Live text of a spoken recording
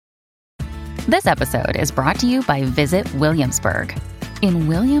This episode is brought to you by Visit Williamsburg. In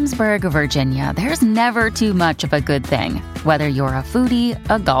Williamsburg, Virginia, there's never too much of a good thing. Whether you're a foodie,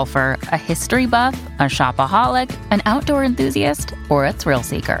 a golfer, a history buff, a shopaholic, an outdoor enthusiast, or a thrill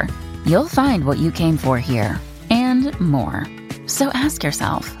seeker, you'll find what you came for here and more. So ask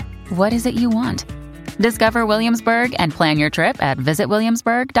yourself, what is it you want? Discover Williamsburg and plan your trip at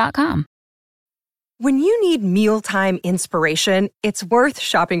visitwilliamsburg.com. When you need mealtime inspiration, it's worth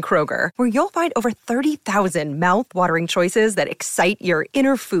shopping Kroger, where you'll find over 30,000 mouth-watering choices that excite your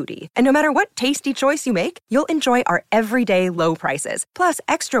inner foodie. And no matter what tasty choice you make, you'll enjoy our everyday low prices, plus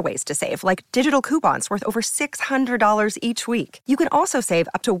extra ways to save, like digital coupons worth over $600 each week. You can also save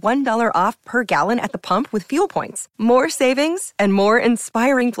up to $1 off per gallon at the pump with fuel points. More savings and more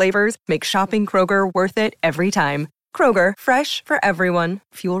inspiring flavors make shopping Kroger worth it every time. Kroger, fresh for everyone.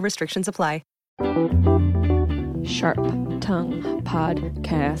 Fuel restrictions apply. Sharp Tongue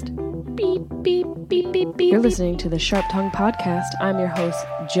Podcast. Beep, beep, beep, beep, beep. You're listening to the Sharp Tongue Podcast. I'm your host,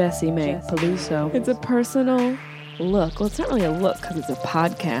 Jessie Mae Peluso. It's a personal look. Well, it's not really a look because it's a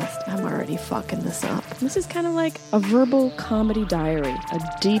podcast. I'm already fucking this up. This is kind of like a verbal comedy diary,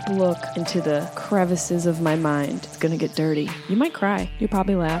 a deep look into the crevices of my mind. It's gonna get dirty. You might cry. You'll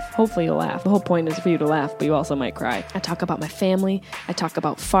probably laugh. Hopefully you'll laugh. The whole point is for you to laugh, but you also might cry. I talk about my family. I talk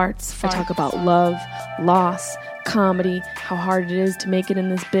about farts. I talk about love, loss, comedy, how hard it is to make it in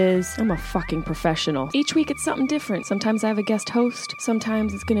this biz. I'm a fucking professional. Each week it's something different. Sometimes I have a guest host.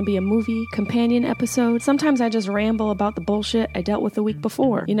 Sometimes it's gonna be a movie companion episode. Sometimes I just ramble about the bullshit I dealt with the week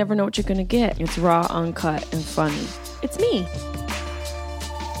before. You never know what you're gonna get. It's raw, uncut, and funny. It's me.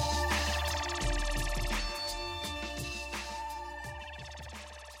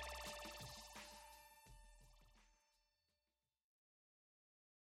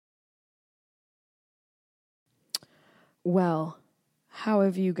 Well, how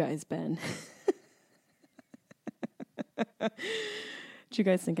have you guys been? Did you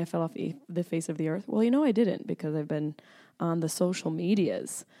guys think I fell off the face of the earth? Well, you know I didn't, because I've been on the social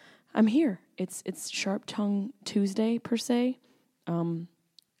medias. I'm here. It's Sharp Tongue Tuesday, per se. A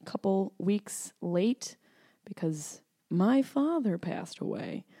couple weeks late because my father passed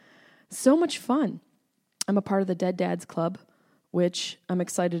away. So much fun. I'm a part of the Dead Dads Club, which I'm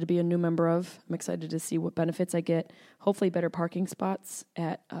excited to be a new member of. I'm excited to see what benefits I get. Hopefully better parking spots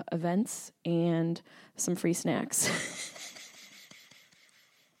at events and some free snacks.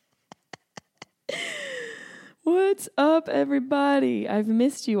 What's up, everybody? I've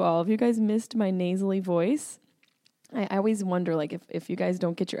missed you all. Have you guys missed my nasally voice? I always wonder, like, if you guys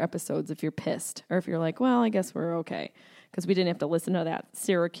don't get your episodes, if you're pissed, or if you're like, well, I guess we're okay, because we didn't have to listen to that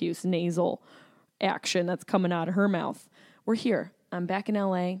Syracuse nasal action that's coming out of her mouth. We're here. I'm back in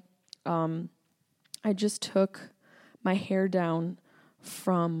LA. I just took my hair down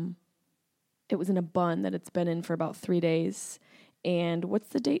from, it was in a bun that it's been in for about 3 days. And what's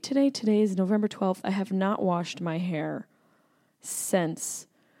the date today? Today is November 12th. I have not washed my hair since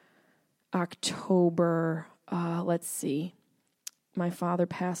October. Let's see. My father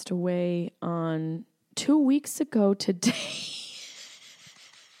passed away on 2 weeks ago today.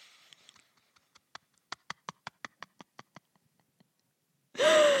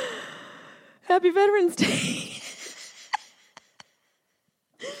 Happy Veterans Day.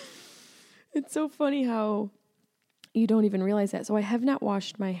 It's so funny how you don't even realize that. So I have not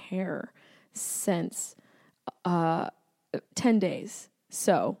washed my hair since 10 days.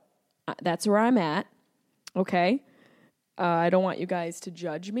 So that's where I'm at. Okay. I don't want you guys to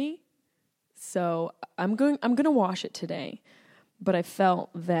judge me. So I'm going to wash it today. But I felt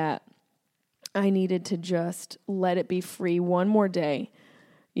that I needed to just let it be free one more day.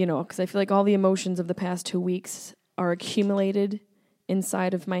 You know, because I feel like all the emotions of the past 2 weeks are accumulated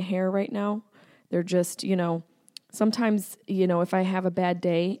inside of my hair right now. They're just, you know, sometimes, you know, if I have a bad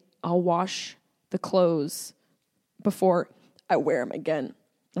day, I'll wash the clothes before I wear them again.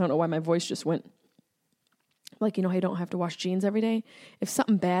 I don't know why my voice just went. Like, you know, I don't have to wash jeans every day. If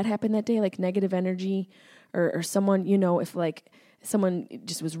something bad happened that day, like negative energy or someone, you know, if like someone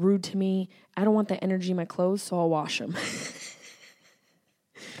just was rude to me, I don't want that energy in my clothes, so I'll wash them.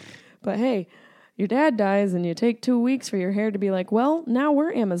 But hey, your dad dies and you take 2 weeks for your hair to be like, well, now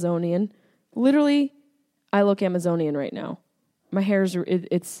we're Amazonian. Literally, I look Amazonian right now. My hair's,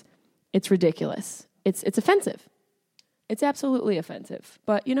 it's ridiculous. It's offensive. It's absolutely offensive.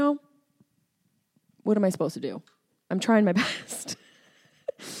 But, you know, what am I supposed to do? I'm trying my best.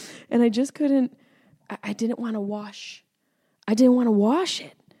 And I just couldn't, I didn't want to wash. I didn't want to wash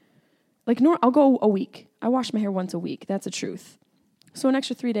it. Like, I'll go a week. I wash my hair once a week. That's the truth. So an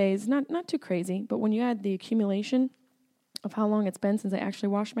extra 3 days, not too crazy, but when you add the accumulation of how long it's been since I actually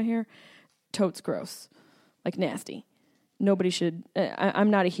washed my hair, totes gross, like nasty. Nobody should, I'm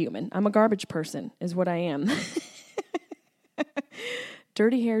not a human. I'm a garbage person is what I am.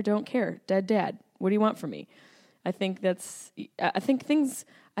 Dirty hair, don't care. Dead dad. What do you want from me? I think I'm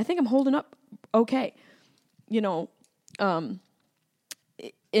holding up okay.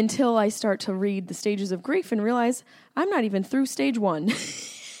 Until I start to read the stages of grief and realize I'm not even through stage 1.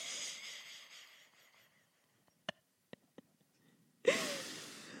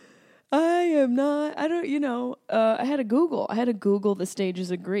 I had to Google the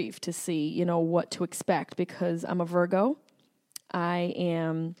stages of grief to see, what to expect, because I'm a Virgo. I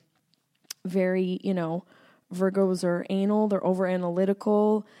am very, Virgos are anal, they're over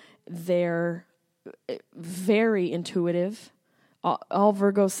analytical, they're very intuitive. All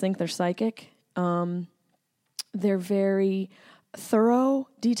Virgos think they're psychic. They're very thorough,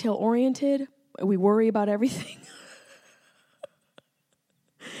 detail oriented. We worry about everything.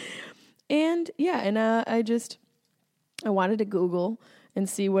 I wanted to Google and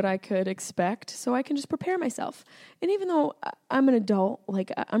see what I could expect so I can just prepare myself. And even though I'm an adult,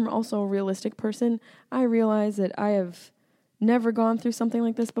 I'm also a realistic person, I realize that I have never gone through something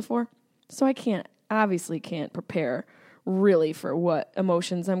like this before. So I obviously can't prepare really for what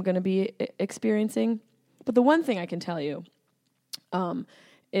emotions I'm going to be experiencing. But the one thing I can tell you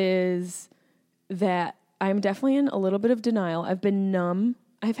is that I'm definitely in a little bit of denial. I've been numb.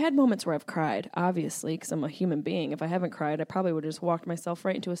 I've had moments where I've cried, obviously, because I'm a human being. If I haven't cried, I probably would have just walked myself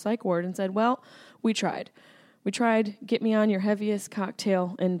right into a psych ward and said, well, we tried. Get me on your heaviest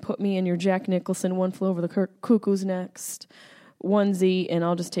cocktail and put me in your Jack Nicholson One Flew Over the Cuckoo's Nest onesie, and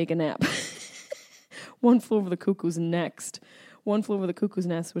I'll just take a nap. One Flew Over the Cuckoo's Nest,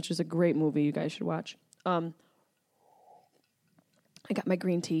 which is a great movie you guys should watch. I got my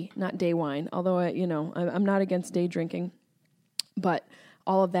green tea, not day wine, although I'm not against day drinking. But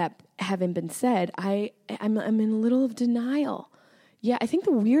all of that having been said, I'm in a little of denial. Yeah, I think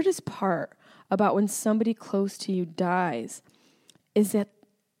the weirdest part about when somebody close to you dies is that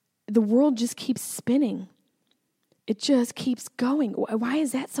the world just keeps spinning. It just keeps going. Why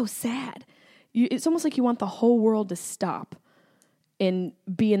is that so sad? It's almost like you want the whole world to stop and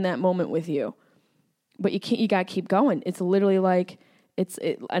be in that moment with you. But you can't. You got to keep going. It's literally like,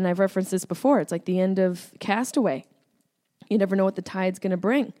 and I've referenced this before, it's like the end of Castaway. You never know what the tide's going to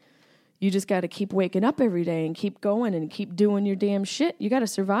bring. You just got to keep waking up every day and keep going and keep doing your damn shit. You got to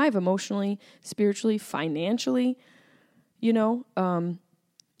survive emotionally, spiritually, financially, And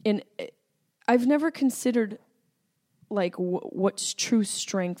I've never considered, what true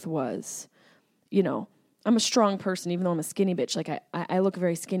strength was. I'm a strong person, even though I'm a skinny bitch. I look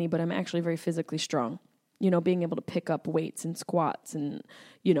very skinny, but I'm actually very physically strong. Being able to pick up weights and squats and,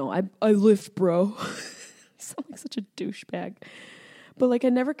 I lift, bro. I sound like such a douchebag. But I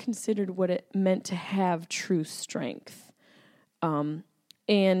never considered what it meant to have true strength.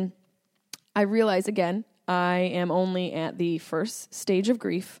 And I realize, again, I am only at the first stage of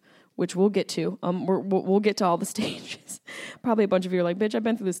grief, which we'll get to. We'll get to all the stages. Probably a bunch of you are like, bitch, I've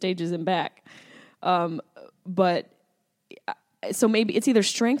been through the stages and back. But so maybe it's either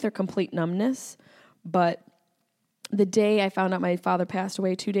strength or complete numbness. But the day I found out my father passed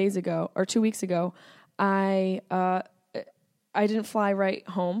away 2 weeks ago, I didn't fly right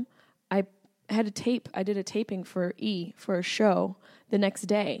home. I had a tape. I did a taping for a show the next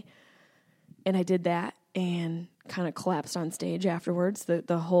day. And I did that and kind of collapsed on stage afterwards.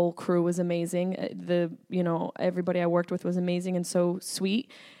 The whole crew was amazing. Everybody I worked with was amazing and so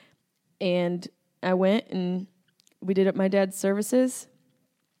sweet. And I went and we did up my dad's services.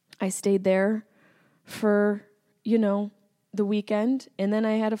 I stayed there for, the weekend. And then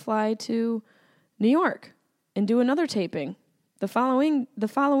I had to fly to New York and do another taping the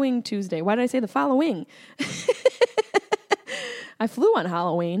following Tuesday. Why did I say the following? I flew on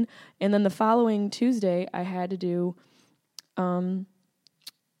Halloween, and then the following Tuesday I had to do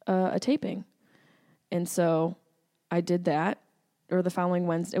a taping. And so I did that, or the following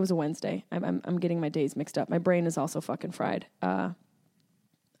Wednesday. It was a Wednesday. I'm getting my days mixed up. My brain is also fucking fried.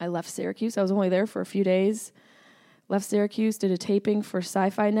 I left Syracuse. I was only there for a few days. Left Syracuse, did a taping for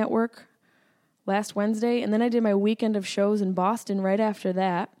Sci-Fi Network last Wednesday, and then I did my weekend of shows in Boston right after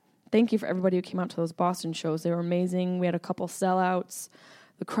that. Thank you for everybody who came out to those Boston shows. They were amazing. We had a couple sellouts.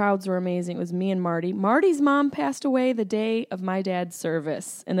 The crowds were amazing. It was me and Marty. Marty's mom passed away the day of my dad's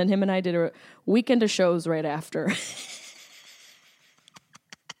service, and then him and I did a weekend of shows right after.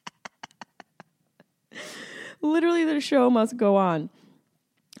 Literally, the show must go on.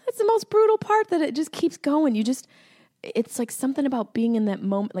 That's the most brutal part, that it just keeps going. It's like something about being in that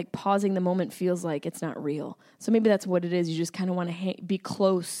moment, like pausing the moment feels like it's not real. So maybe that's what it is. You just kind of want to be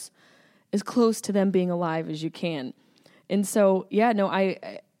close as close to them being alive as you can. And so, yeah, no,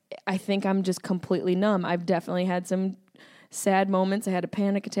 I think I'm just completely numb. I've definitely had some sad moments. I had a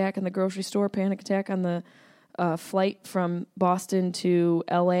panic attack in the grocery store, panic attack on the flight from Boston to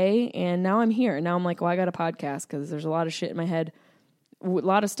LA, and now I'm here. Now I'm like, well, I got a podcast because there's a lot of shit in my head, a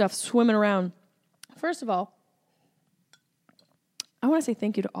lot of stuff swimming around. First of all, I want to say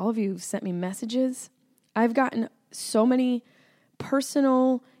thank you to all of you who've sent me messages. I've gotten so many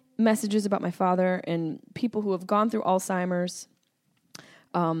personal messages about my father and people who have gone through Alzheimer's.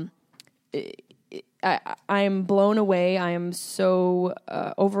 I am blown away. I am so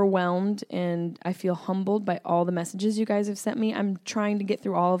overwhelmed, and I feel humbled by all the messages you guys have sent me. I'm trying to get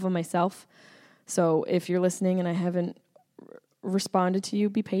through all of them myself. So if you're listening and I haven't responded to you,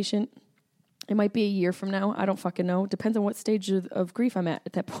 be patient. It might be a year from now. I don't fucking know. Depends on what stage of grief I'm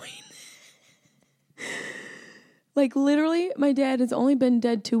at that point. Like, literally, my dad has only been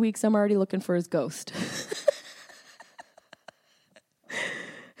dead 2 weeks. I'm already looking for his ghost.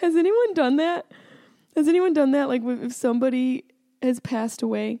 Has anyone done that? Has anyone done that? Like, if somebody has passed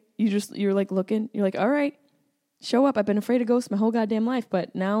away, you're like looking, you're like, all right, show up. I've been afraid of ghosts my whole goddamn life,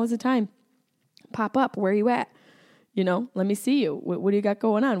 but now is the time. Pop up. Where are you at? You know, let me see you. What do you got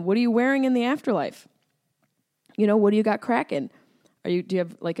going on? What are you wearing in the afterlife? You know, what do you got cracking? Do you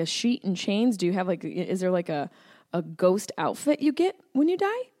have like a sheet and chains? Do you have like, is there like a ghost outfit you get when you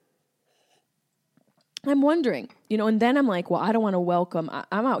die? I'm wondering, you know, and then I'm like, well, I don't want to welcome,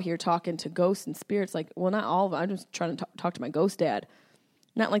 I'm out here talking to ghosts and spirits, like, well, not all of them. I'm just trying to talk to my ghost dad.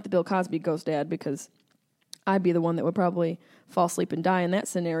 Not like the Bill Cosby ghost dad, because I'd be the one that would probably fall asleep and die in that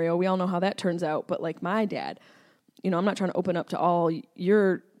scenario. We all know how that turns out. But like my dad, you know, I'm not trying to open up to all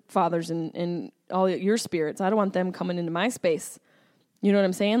your fathers and all your spirits. I don't want them coming into my space. You know what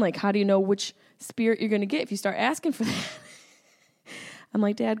I'm saying? Like, how do you know which spirit you're going to get if you start asking for that? I'm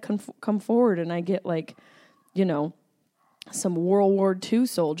like, Dad, come forward. And I get like, you know, some World War II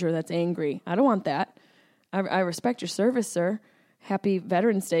soldier that's angry. I don't want that. I respect your service, sir. Happy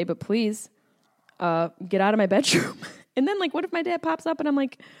Veterans Day, but please get out of my bedroom. And then, like, what if my dad pops up and I'm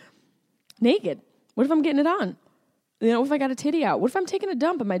like naked? What if I'm getting it on? You know, if I got a titty out? What if I'm taking a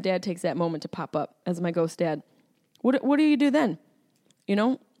dump and my dad takes that moment to pop up as my ghost dad? What do you do then? You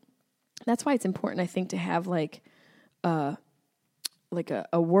know, that's why it's important, I think, to have like a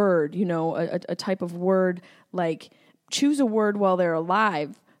word, you know, a type of word, like choose a word while they're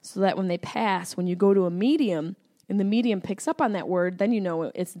alive so that when they pass, when you go to a medium and the medium picks up on that word, then you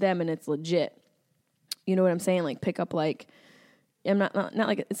know it's them and it's legit. You know what I'm saying? Like pick up like, I'm not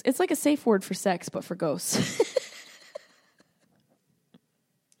like, it's like a safe word for sex, but for ghosts.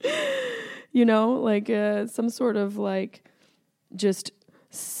 You know, like some sort of like just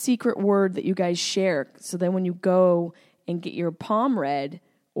secret word that you guys share. So then when you go and get your palm read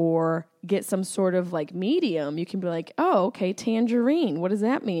or get some sort of like medium, you can be like, oh, okay, tangerine. What does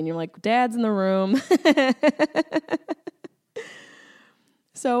that mean? You're like, Dad's in the room.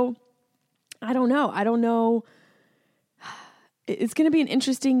 So I don't know. It's going to be an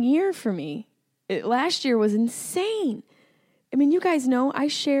interesting year for me. Last year was insane. I mean, you guys know I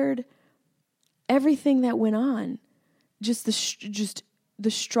shared everything that went on. Just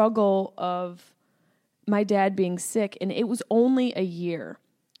the struggle of my dad being sick, and it was only a year,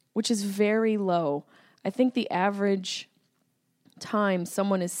 which is very low. I think the average time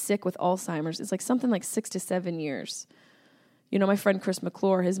someone is sick with Alzheimer's is like something like 6 to 7 years. You know, my friend Chris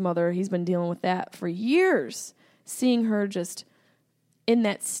McClure, his mother, he's been dealing with that for years, seeing her just in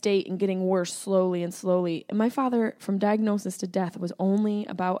that state and getting worse slowly and slowly. And my father, from diagnosis to death, was only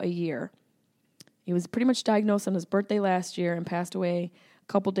about a year. He was pretty much diagnosed on his birthday last year and passed away a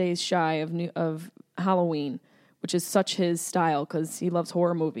couple days shy of Halloween, which is such his style because he loves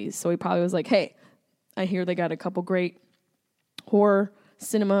horror movies. So he probably was like, hey, I hear they got a couple great horror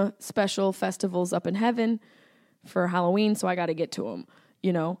cinema special festivals up in heaven for Halloween, so I got to get to them,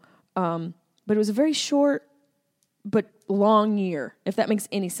 you know. But it was a very short but long year, if that makes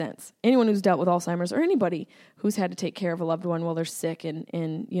any sense. Anyone who's dealt with Alzheimer's or anybody who's had to take care of a loved one while they're sick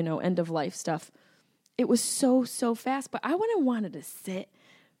and you know, end of life stuff. It was so fast, but I wouldn't have wanted to sit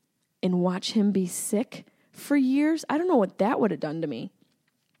and watch him be sick for years. I don't know what that would have done to me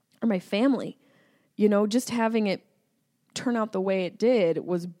or my family. You know, just having it turn out the way it did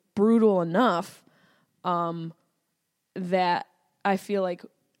was brutal enough that I feel like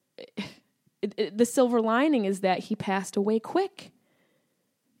the silver lining is that he passed away quick.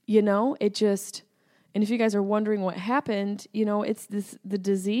 You know, it just, and if you guys are wondering what happened, you know, it's the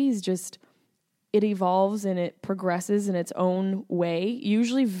disease just, it evolves and it progresses in its own way,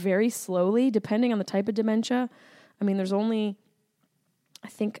 usually very slowly, depending on the type of dementia. I mean, there's only I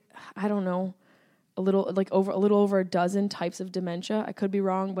think, I don't know, a little over a dozen types of dementia. I could be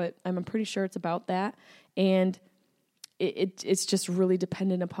wrong, but I'm pretty sure it's about that. And it's just really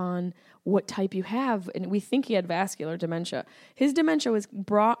dependent upon what type you have. And we think he had vascular dementia. His dementia was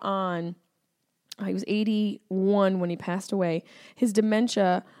brought on, he was 81 when he passed away. His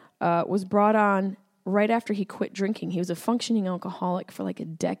dementia was brought on right after he quit drinking. He was a functioning alcoholic for like a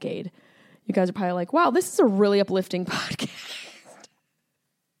decade. You guys are probably like, wow, this is a really uplifting podcast.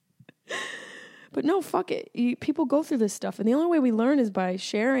 But no, fuck it. People go through this stuff. And the only way we learn is by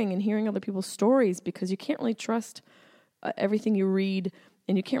sharing and hearing other people's stories, because you can't really trust everything you read,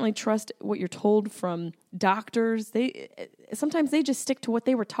 and you can't really trust what you're told from doctors. Sometimes they just stick to what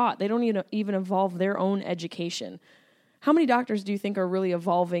they were taught. They don't even evolve their own education. How many doctors do you think are really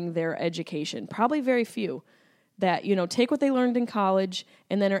evolving their education? Probably very few. That, take what they learned in college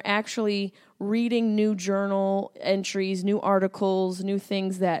and then are actually reading new journal entries, new articles, new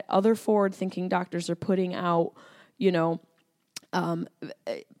things that other forward-thinking doctors are putting out,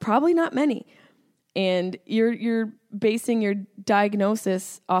 probably not many. And you're basing your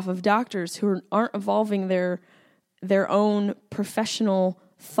diagnosis off of doctors who aren't evolving their own professional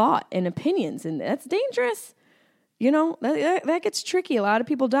thought and opinions, and that's dangerous. That gets tricky. A lot of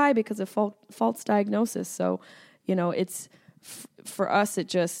people die because of false diagnosis. So, it's for us. It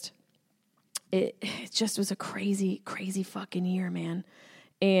just was a crazy, crazy fucking year, man.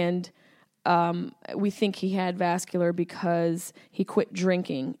 And we think he had vascular because he quit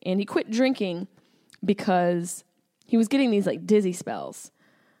drinking, and he quit drinking because he was getting these like dizzy spells.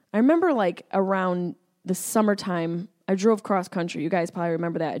 I remember like around the summertime, I drove cross country. You guys probably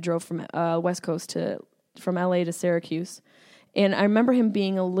remember that. I drove from West Coast from LA to Syracuse. And I remember him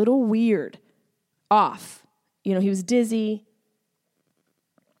being a little weird, off. He was dizzy.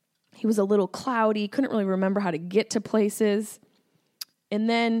 He was a little cloudy, couldn't really remember how to get to places. And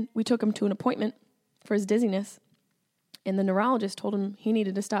then we took him to an appointment for his dizziness. And the neurologist told him he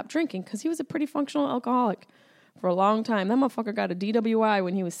needed to stop drinking because he was a pretty functional alcoholic for a long time. That motherfucker got a DWI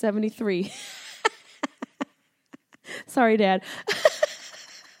when he was 73. Sorry, Dad.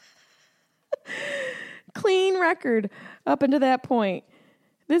 Clean record up until that point.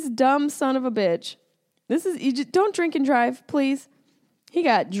 This dumb son of a bitch. Don't drink and drive, please. He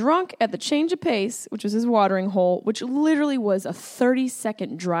got drunk at the Change of Pace, which was his watering hole, which literally was a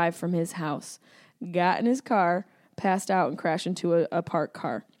 30-second drive from his house. Got in his car, passed out, and crashed into a parked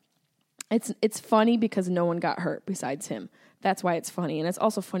car. It's funny because no one got hurt besides him. That's why it's funny. And it's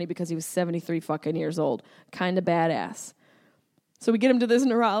also funny because he was 73 fucking years old. Kind of badass. So we get him to this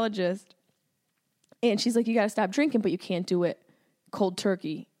neurologist. And she's like, you got to stop drinking, but you can't do it cold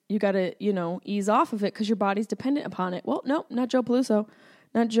turkey. You got to, ease off of it because your body's dependent upon it. Well, no, not Joe Peluso.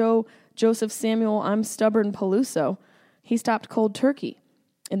 Not Joseph Samuel, I'm stubborn Peluso. He stopped cold turkey.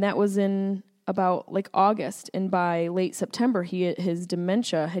 And that was in about like August. And by late September, his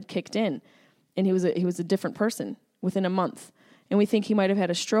dementia had kicked in. And he was a different person within a month. And we think he might have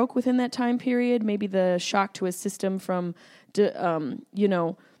had a stroke within that time period. Maybe the shock to his system from,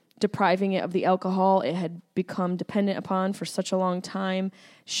 depriving it of the alcohol it had become dependent upon for such a long time,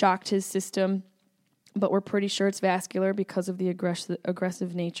 shocked his system. But we're pretty sure it's vascular because of the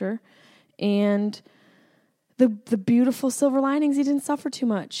aggressive nature. And the beautiful silver linings, he didn't suffer too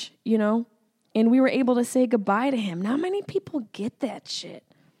much, And we were able to say goodbye to him. Not many people get that shit.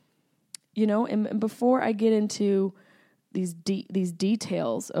 And before I get into these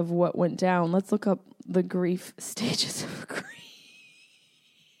details of what went down, let's look up the grief stages of grief.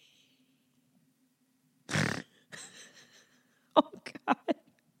 Oh, God.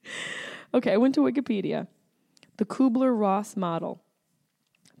 Okay, I went to Wikipedia. The Kubler-Ross model,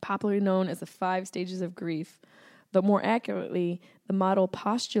 popularly known as the 5 stages of grief. Though more accurately, the model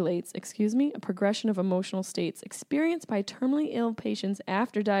postulates, a progression of emotional states experienced by terminally ill patients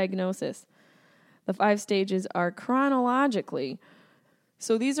after diagnosis. The 5 stages are chronologically.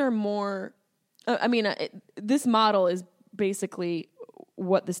 So these are more, this model is basically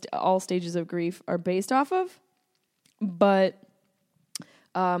what all stages of grief are based off of. But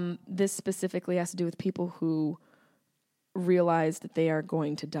this specifically has to do with people who realize that they are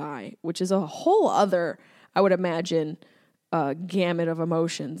going to die, which is a whole other, I would imagine, gamut of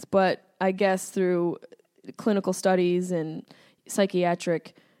emotions. But I guess through clinical studies and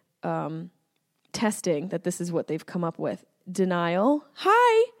psychiatric testing that this is what they've come up with. Denial.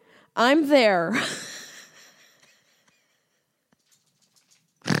 Hi, I'm there.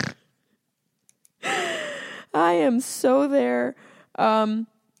 I am so there. I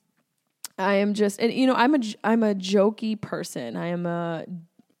am just, and I'm a jokey person. I'm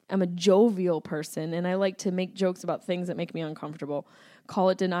a jovial person, and I like to make jokes about things that make me uncomfortable. Call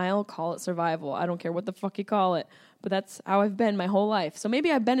it denial, call it survival. I don't care what the fuck you call it, but that's how I've been my whole life. So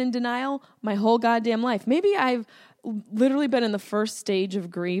maybe I've been in denial my whole goddamn life. Maybe I've literally been in the first stage of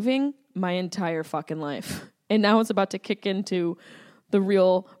grieving my entire fucking life. And now it's about to kick into the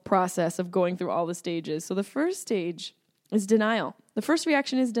real process of going through all the stages. So the first stage is denial. The first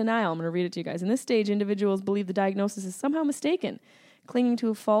reaction is denial. I'm going to read it to you guys. In this stage, individuals believe the diagnosis is somehow mistaken, clinging to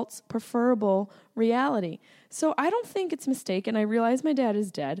a false, preferable reality. So I don't think it's mistaken. I realize my dad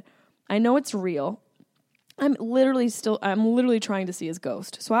is dead. I know it's real. I'm literally trying to see his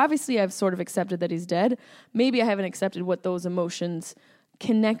ghost. So obviously I've sort of accepted that he's dead. Maybe I haven't accepted what those emotions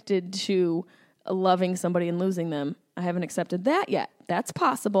connected to loving somebody and losing them. I haven't accepted that yet. That's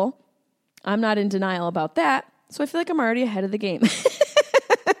possible. I'm not in denial about that. So I feel like I'm already ahead of the game.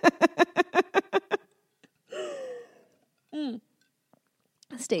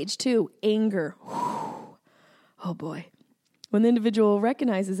 Stage 2, anger. Oh boy. When the individual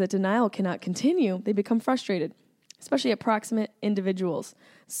recognizes that denial cannot continue, they become frustrated, especially at proximate individuals.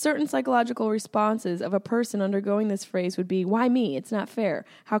 Certain psychological responses of a person undergoing this phase would be, why me? It's not fair.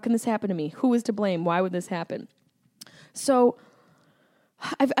 How can this happen to me? Who is to blame? Why would this happen? So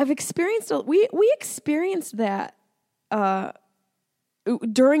I've experienced, we experienced that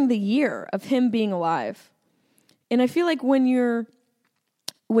during the year of him being alive. And I feel like when you're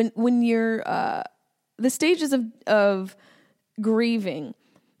the stages of grieving,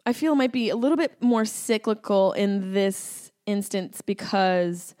 I feel might be a little bit more cyclical in this instance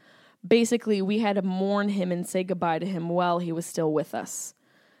because basically we had to mourn him and say goodbye to him while he was still with us.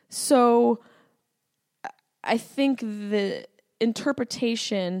 So I think the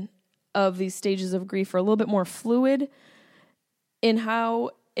interpretation of these stages of grief are a little bit more fluid in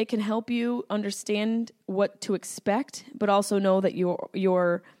how it can help you understand what to expect, but also know that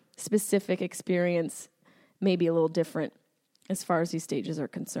your specific experience may be a little different as far as these stages are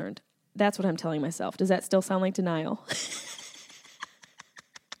concerned. That's what I'm telling myself. Does that still sound like denial?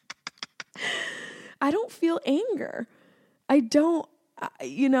 I don't feel anger. I don't,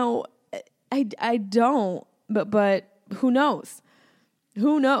 I don't, but who knows?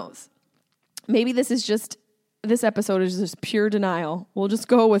 Who knows? Maybe this episode is just pure denial. We'll just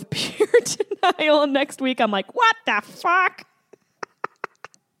go with pure denial. And next week I'm like, what the fuck?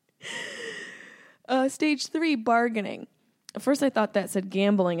 Stage 3, bargaining. At first I thought that said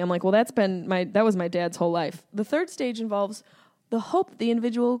gambling. I'm like, well, that was my dad's whole life. The third stage involves the hope that the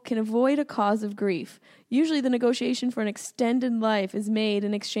individual can avoid a cause of grief. Usually the negotiation for an extended life is made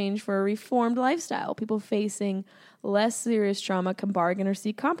in exchange for a reformed lifestyle. People facing less serious trauma can bargain or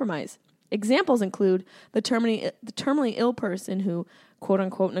seek compromise. Examples include the terminally ill person who,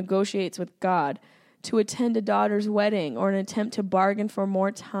 quote-unquote, negotiates with God to attend a daughter's wedding or an attempt to bargain for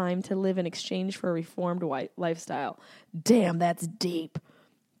more time to live in exchange for a reformed lifestyle. Damn, that's deep.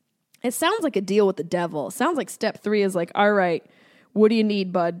 It sounds like a deal with the devil. It sounds like step 3 is like, all right, what do you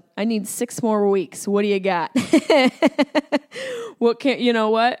need, bud? I need 6 more weeks. What do you got? What can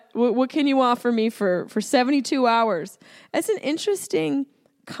you offer me for 72 hours? That's an interesting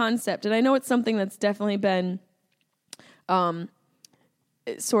concept. And I know it's something that's definitely been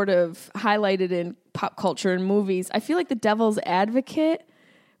sort of highlighted in pop culture and movies. I feel like The Devil's Advocate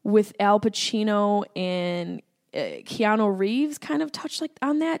with Al Pacino and Keanu Reeves kind of touched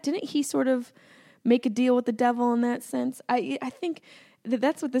on that. Didn't he sort of make a deal with the devil in that sense? I think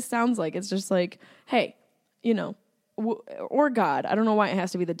that's what this sounds like. It's just like, hey, or God. I don't know why it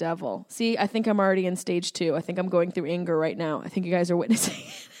has to be the devil. See, I think I'm already in stage 2. I think I'm going through anger right now. I think you guys are witnessing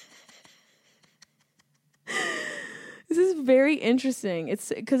it. This is very interesting. It's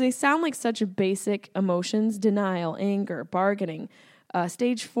because they sound like such basic emotions: denial, anger, bargaining.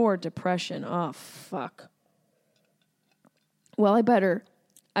 Stage 4, depression. Oh, fuck. Well,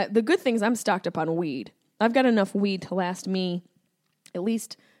 the good thing is I'm stocked up on weed. I've got enough weed to last me at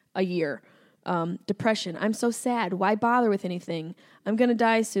least a year. Depression. I'm so sad. Why bother with anything? I'm going to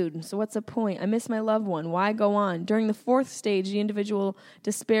die soon. So what's the point? I miss my loved one. Why go on? During the 4th stage, the individual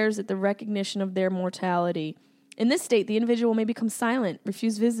despairs at the recognition of their mortality. In this state, the individual may become silent,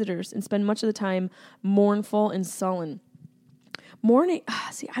 refuse visitors, and spend much of the time mournful and sullen. Mourning,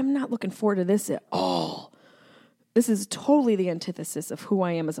 I'm not looking forward to this at all. This is totally the antithesis of who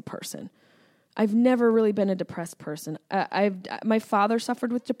I am as a person. I've never really been a depressed person. My father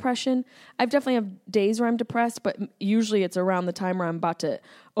suffered with depression. I've definitely have days where I'm depressed, but usually it's around the time where I'm about to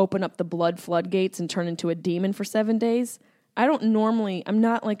open up the blood floodgates and turn into a demon for 7 days. I'm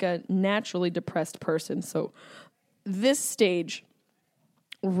not like a naturally depressed person, so this stage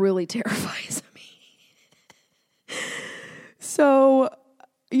really terrifies me. So,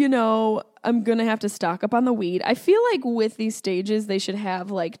 I'm going to have to stock up on the weed. I feel like with these stages, they should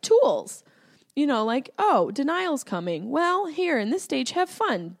have like tools, you know, like, oh, denial's coming. Well, here in this stage, have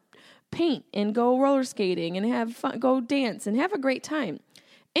fun, paint and go roller skating and have fun, go dance and have a great time.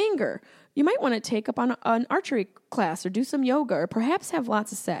 Anger, you might want to take up on an archery class or do some yoga or perhaps have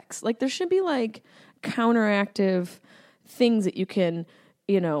lots of sex. Like there should be like counteractive things that you can,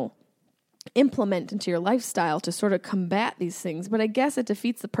 you know, implement into your lifestyle to sort of combat these things. But I guess it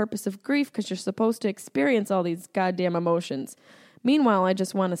defeats the purpose of grief because you're supposed to experience all these goddamn emotions. Meanwhile, I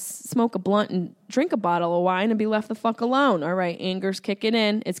just want to smoke a blunt and drink a bottle of wine and be left the fuck alone. All right, anger's kicking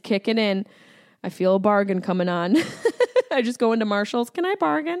in. It's kicking in. I feel a bargain coming on. I just go into Marshall's. Can I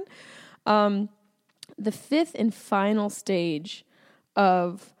bargain? The fifth and final stage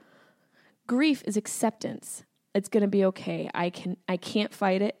of grief is acceptance. It's going to be okay. I can't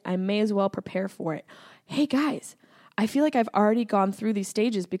fight it. I may as well prepare for it. Hey guys, I feel like I've already gone through these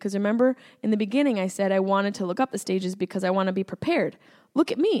stages because remember in the beginning I said I wanted to look up the stages because I want to be prepared. Look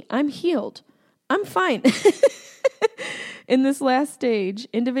at me. I'm healed. I'm fine. In this last stage,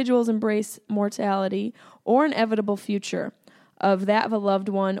 individuals embrace mortality or inevitable future of that of a loved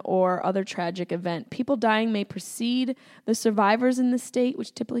one or other tragic event. People dying may precede the survivors in the state,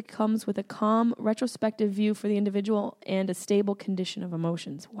 which typically comes with a calm, retrospective view for the individual and a stable condition of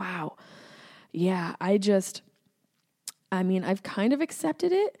emotions. Wow. Yeah, I've kind of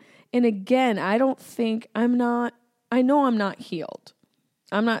accepted it. And again, I know I'm not healed.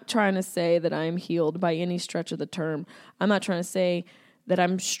 I'm not trying to say that I'm healed by any stretch of the term. I'm not trying to say that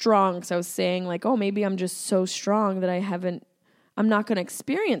I'm strong because I was saying like, oh, maybe I'm just so strong that I'm not going to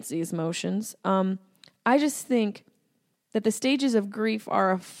experience these emotions. I just think that the stages of grief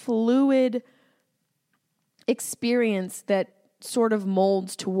are a fluid experience that sort of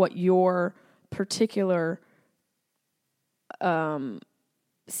molds to what your particular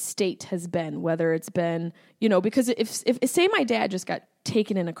state has been, whether it's been, you know, because if say my dad just got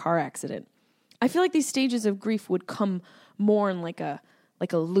taken in a car accident, I feel like these stages of grief would come more in like a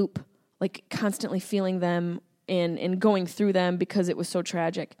loop, like constantly feeling them and going through them because it was so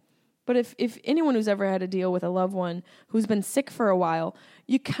tragic. But if anyone who's ever had to deal with a loved one who's been sick for a while,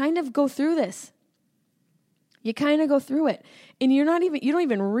 you kind of go through this. You kind of go through it. And you don't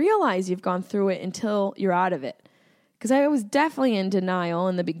even realize you've gone through it until you're out of it. Because I was definitely in denial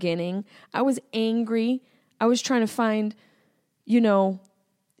in the beginning. I was angry. I was trying to find, you know,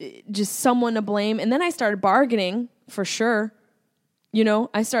 just someone to blame. And then I started bargaining for sure. You know,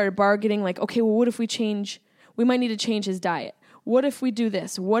 I started bargaining like, okay, well, what if we might need to change his diet. What if we do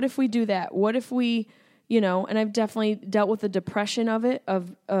this? What if we do that? What if we, you know, and I've definitely dealt with the depression of it,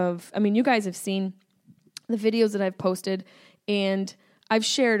 I mean, you guys have seen the videos that I've posted and I've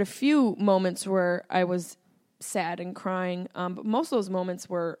shared a few moments where I was sad and crying. But most of those moments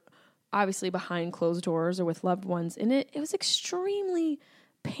were obviously behind closed doors or with loved ones. And it was extremely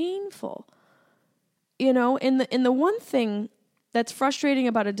painful, you know, and the one thing that's frustrating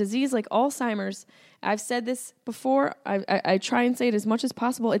about a disease like Alzheimer's, I've said this before, I try and say it as much as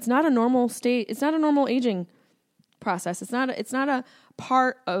possible. It's not a normal state. It's not a normal aging process. It's not a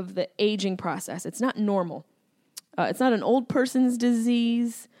part of the aging process. It's not normal. It's not an old person's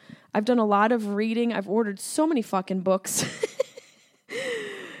disease. I've done a lot of reading. I've ordered so many fucking books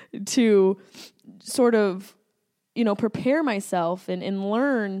to sort of, you know, prepare myself and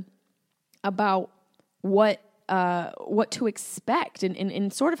learn about what to expect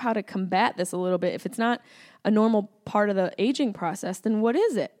and sort of how to combat this a little bit. If it's not a normal part of the aging process, then what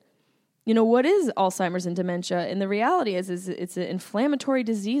is it? You know, what is Alzheimer's and dementia? And the reality is it's an inflammatory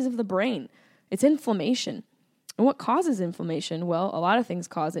disease of the brain. It's inflammation. And what causes inflammation? Well, a lot of things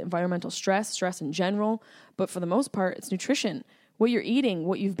cause it. Environmental stress in general. But for the most part, it's nutrition. What you're eating,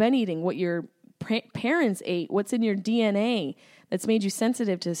 what you've been eating, what your parents ate, what's in your DNA that's made you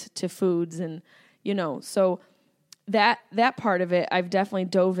sensitive to foods. And, you know, so that part of it, I've definitely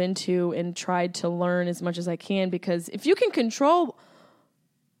dove into and tried to learn as much as I can, because if you can control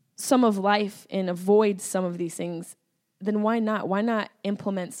some of life and avoid some of these things, then why not? Why not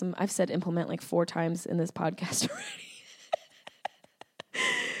implement some? I've said implement like 4 times in this podcast already.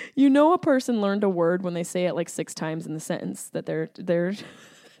 You know, a person learned a word when they say it like 6 times in the sentence that they're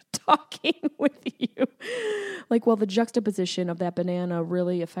talking with you. Like, well, the juxtaposition of that banana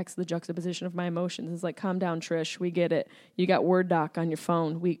really affects the juxtaposition of my emotions. It's like, calm down, Trish. We get it. You got Word Doc on your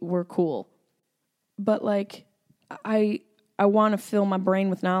phone. We're cool. But like, I want to fill my brain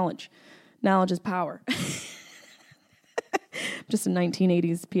with knowledge. Knowledge is power. Just a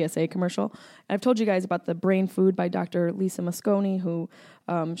 1980s PSA commercial. I've told you guys about the Brain Food by Dr. Lisa Mosconi, who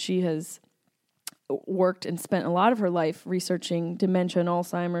she has worked and spent a lot of her life researching dementia and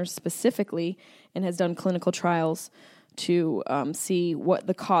Alzheimer's specifically, and has done clinical trials to see what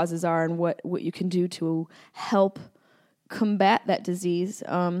the causes are and what you can do to help combat that disease.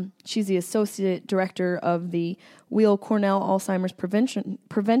 She's the associate director of the Weill Cornell Alzheimer's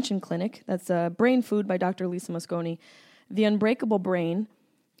Prevention Clinic. That's Brain Food by Dr. Lisa Mosconi. The Unbreakable Brain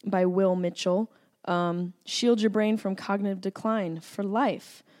by Will Mitchell. Shield Your Brain from Cognitive Decline for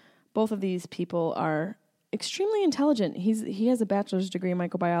Life. Both of these people are extremely intelligent. He has a bachelor's degree in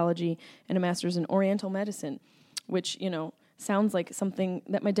microbiology and a master's in Oriental medicine, which, sounds like something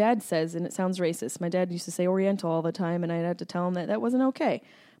that my dad says, and it sounds racist. My dad used to say Oriental all the time, and I had to tell him that wasn't okay.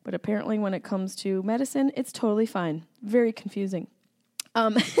 But apparently when it comes to medicine, it's totally fine. Very confusing.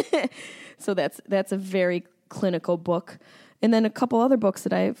 So that's a very clinical book. And then a couple other books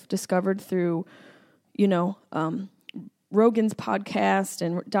that I've discovered through, Rogan's podcast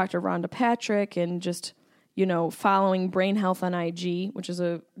and Dr. Rhonda Patrick, and just, following brain health on IG, which is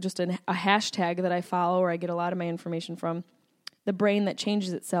just a hashtag that I follow, or I get a lot of my information from. The Brain That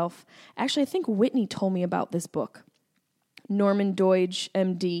Changes Itself. Actually, I think Whitney told me about this book. Norman Doidge,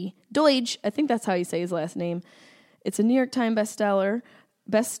 MD. Doidge, I think that's how you say his last name. It's a New York Times bestseller.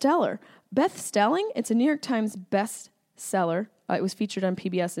 Best-selling? It's a New York Times bestseller. It was featured on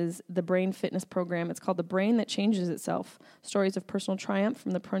PBS's The Brain Fitness program. It's called The Brain That Changes Itself. Stories of Personal Triumph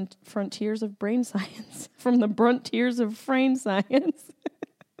from the Frontiers of Brain Science. From the Frontiers of Brain Science.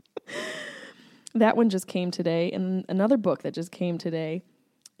 That one just came today. And another book that just came today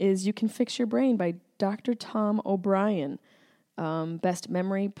is You Can Fix Your Brain by Dr. Tom O'Brien. Best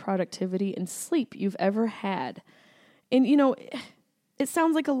memory, productivity, and sleep you've ever had. And, it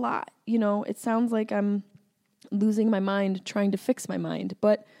sounds like a lot. It sounds like I'm losing my mind trying to fix my mind.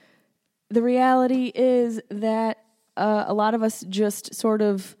 But the reality is that a lot of us just sort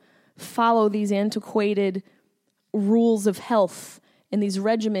of follow these antiquated rules of health and these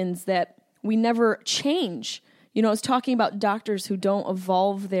regimens that we never change. I was talking about doctors who don't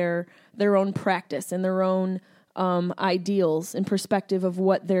evolve their own practice and their own ideals and perspective of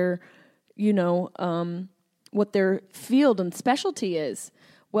what their field and specialty is.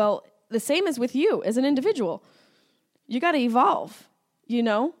 Well, the same is with you as an individual. You got to evolve,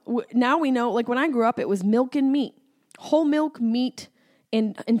 Now we know, like when I grew up, it was milk and meat, whole milk, meat,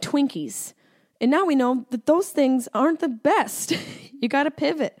 and Twinkies. And now we know that those things aren't the best. You got to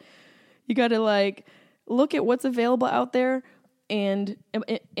pivot. You got to look at what's available out there and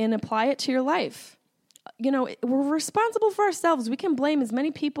apply it to your life. We're responsible for ourselves. We can blame as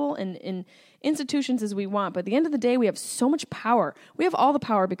many people and institutions as we want, but at the end of the day, we have so much power. We have all the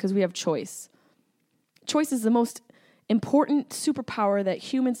power because we have choice. Choice is the most important superpower that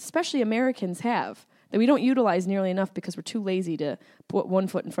humans, especially Americans, have, that we don't utilize nearly enough because we're too lazy to put one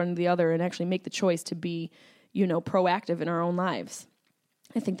foot in front of the other and actually make the choice to be, proactive in our own lives.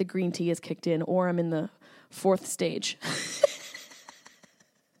 I think the green tea has kicked in, or I'm in the fourth stage.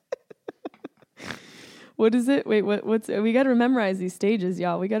 What is it? Wait, what's we got to memorize these stages,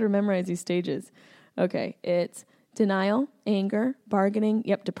 y'all. We got to memorize these stages. Okay, it's denial, anger, bargaining,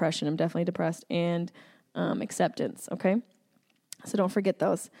 depression. I'm definitely depressed, and acceptance, okay? So don't forget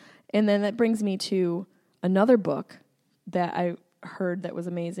those. And then that brings me to another book that I heard that was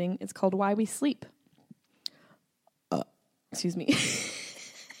amazing. It's called Why We Sleep. Excuse me.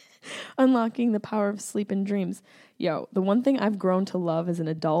 Unlocking the Power of Sleep and Dreams. The one thing I've grown to love as an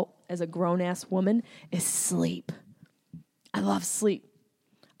adult, as a grown-ass woman, is sleep. I love sleep.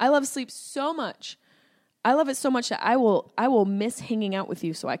 I love sleep so much. I love it so much that I will miss hanging out with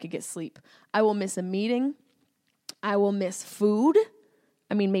you so I could get sleep. I will miss a meeting. I will miss food.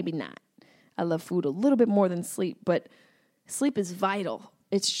 I mean, maybe not. I love food a little bit more than sleep, but sleep is vital.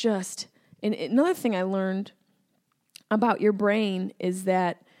 It's just, and another thing I learned about your brain is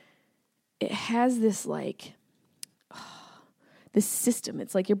that it has this this system.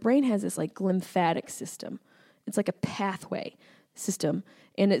 It's like your brain has this lymphatic system. It's like a pathway system.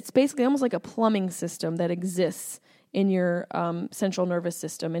 And it's basically almost like a plumbing system that exists in your central nervous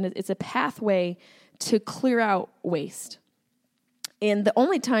system. And it's a pathway to clear out waste. And the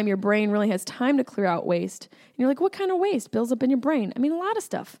only time your brain really has time to clear out waste, and you're like, what kind of waste builds up in your brain? I mean, a lot of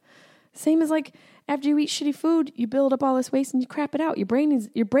stuff. Same as after you eat shitty food, you build up all this waste and you crap it out. Your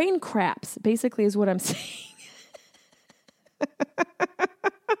brain craps, basically, is what I'm saying.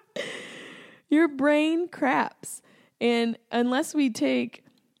 Your brain craps. And unless we take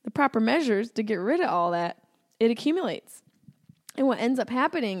the proper measures to get rid of all that, it accumulates. And what ends up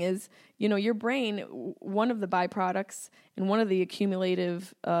happening is, your brain, one of the byproducts and one of the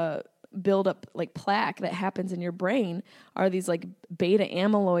accumulative buildup, like plaque that happens in your brain, are these like beta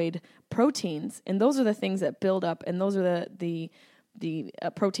amyloid proteins. And those are the things that build up. And those are the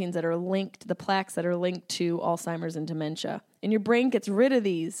proteins that are linked, the plaques that are linked to Alzheimer's and dementia. And your brain gets rid of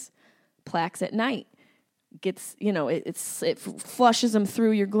these plaques at night. Gets, it flushes them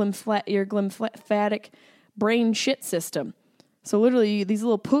through your glymphatic brain shit system. So literally these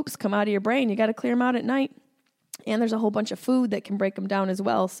little poops come out of your brain. You got to clear them out at night. And there's a whole bunch of food that can break them down as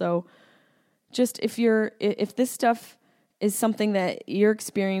well. So just if this stuff is something that you're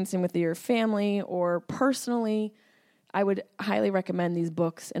experiencing with your family or personally, I would highly recommend these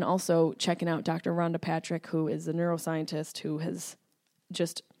books, and also checking out Dr. Rhonda Patrick, who is a neuroscientist who has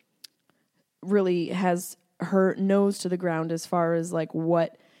just really has her nose to the ground as far as like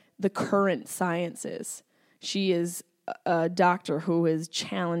what the current science is. She is a doctor who is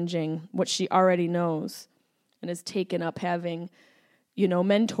challenging what she already knows and has taken up having,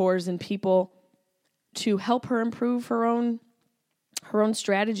 mentors and people to help her improve her own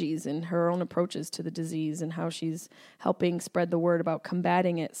strategies and her own approaches to the disease and how she's helping spread the word about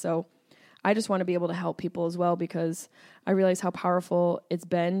combating it. So I just want to be able to help people as well, because I realize how powerful it's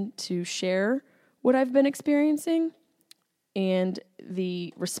been to share what I've been experiencing, and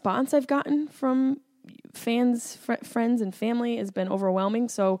the response I've gotten from fans, friends, and family has been overwhelming.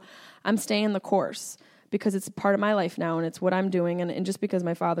 So I'm staying the course because it's a part of my life now and it's what I'm doing. And just because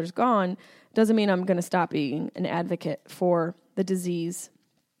my father's gone doesn't mean I'm going to stop being an advocate for the disease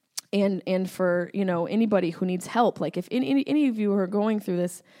and for, anybody who needs help. Like if any of you are going through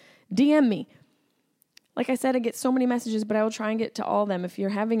this, DM me. Like I said, I get so many messages, but I will try and get to all of them. If you're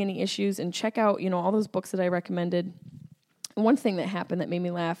having any issues, and check out, all those books that I recommended. One thing that happened that made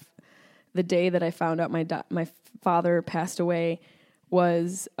me laugh the day that I found out my father passed away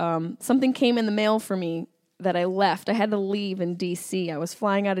was something came in the mail for me that I left. I had to leave in D.C. I was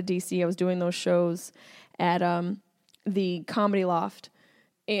flying out of D.C. I was doing those shows at the Comedy Loft,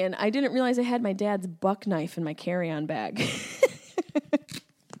 and I didn't realize I had my dad's buck knife in my carry-on bag.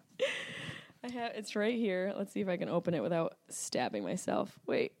 It's right here. Let's see if I can open it without stabbing myself.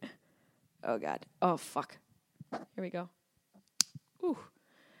 Wait. Oh, God. Oh, fuck. Here we go. Ooh.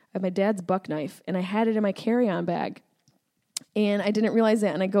 I have my dad's buck knife, and I had it in my carry-on bag. And I didn't realize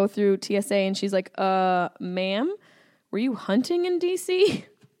that. And I go through TSA, and she's like, ma'am, were you hunting in D.C.?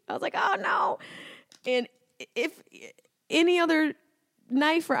 I was like, oh, no. And if any other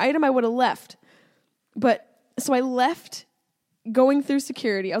knife or item, I would have left. But so I left. Going through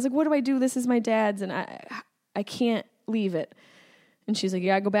security, I was like, what do I do? This is my dad's, and I can't leave it. And she's like, you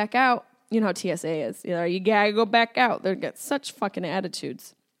gotta go back out. You know how TSA is. You gotta go back out. They've got such fucking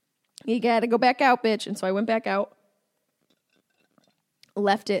attitudes. You gotta go back out, bitch. And so I went back out,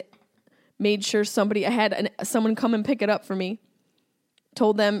 left it, made sure I had someone come and pick it up for me.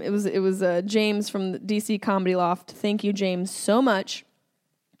 Told them it was James from the DC Comedy Loft. Thank you, James, so much.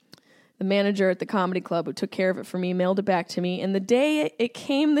 The manager at the comedy club who took care of it for me, mailed it back to me. And the day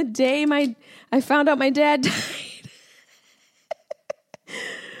I found out my dad died.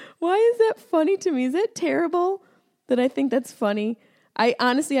 Why is that funny to me? Is that terrible that I think that's funny? I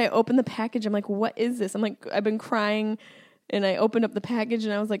opened the package. I'm like, what is this? I'm like, I've been crying. And I opened up the package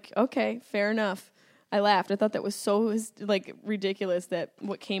and I was like, okay, fair enough. I laughed. I thought that was so like ridiculous that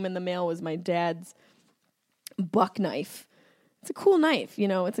what came in the mail was my dad's buck knife. It's a cool knife,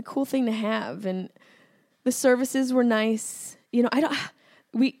 it's a cool thing to have. And the services were nice. We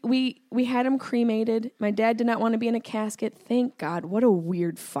had him cremated. My dad did not want to be in a casket. Thank God. What a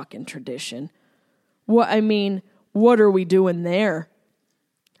weird fucking tradition. What are we doing there?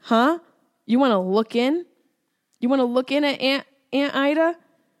 Huh? You want to look in? You want to look in at Aunt Ida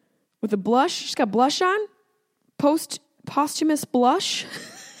with a blush? She's got blush on? Posthumous blush?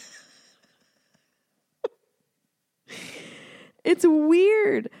 It's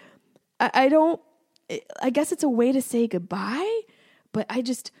weird. I guess it's a way to say goodbye, but I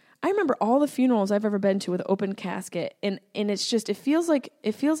remember all the funerals I've ever been to with open casket, and it's just, it feels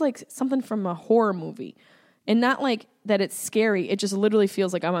like something from a horror movie, and not like that it's scary. It just literally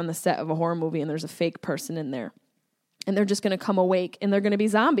feels like I'm on the set of a horror movie and there's a fake person in there, and they're just going to come awake and they're going to be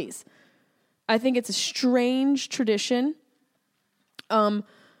zombies. I think it's a strange tradition.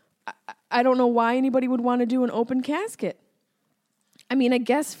 I don't know why anybody would want to do an open casket. I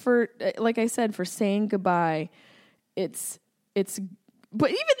guess like I said, for saying goodbye, it's, but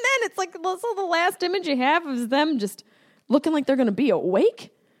even then it's like, so the last image you have is them just looking like they're going to be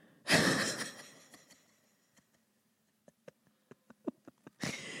awake.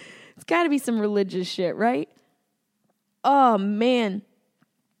 It's got to be some religious shit, right? Oh man.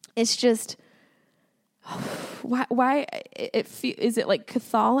 It's just, why is it like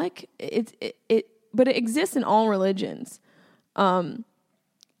Catholic? But it exists in all religions.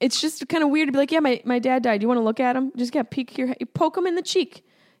 It's just kind of weird to be like, yeah, my dad died. You want to look at him? Just peek your head, poke him in the cheek.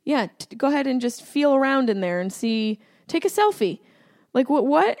 Yeah, go ahead and just feel around in there and see. Take a selfie. Like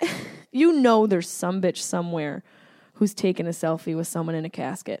what? You know, there's some bitch somewhere who's taking a selfie with someone in a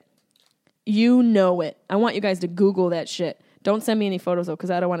casket. You know it. I want you guys to Google that shit. Don't send me any photos though,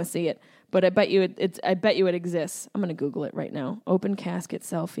 because I don't want to see it. But I bet you it exists. I'm gonna Google it right now. Open casket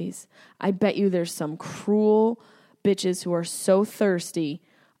selfies. I bet you there's some cruel bitches who are so thirsty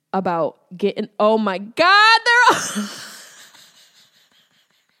about getting. Oh my God, they're.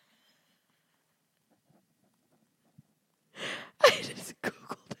 I just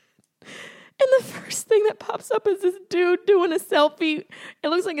Googled it. And the first thing that pops up is this dude doing a selfie. It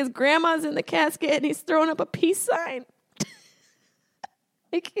looks like his grandma's in the casket and he's throwing up a peace sign.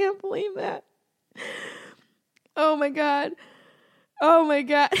 I can't believe that. Oh my God. Oh my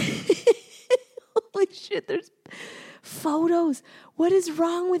God. Holy shit, there's photos. What is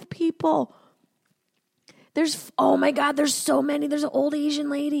wrong with people? Oh my God, there's so many. There's an old Asian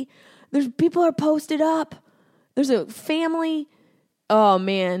lady. People are posted up. There's a family. Oh,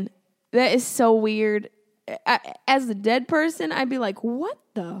 man. That is so weird. As a dead person, I'd be like, what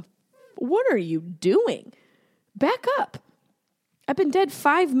are you doing? Back up. I've been dead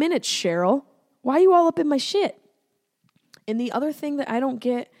 5 minutes, Cheryl. Why are you all up in my shit? And the other thing that I don't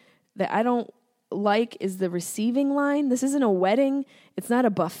get, that I don't like, is the receiving line. This isn't a wedding. It's not a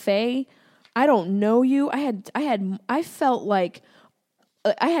buffet. I don't know you. I felt like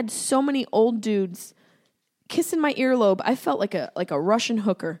I had so many old dudes kissing my earlobe. I felt like a Russian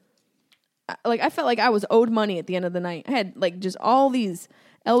hooker. I felt like I was owed money at the end of the night. I had like just all these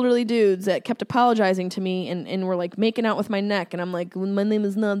elderly dudes that kept apologizing to me and were like making out with my neck. And I'm like, my name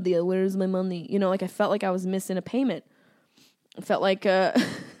is Nadia. Where's my money? You know, like I felt like I was missing a payment. I felt like,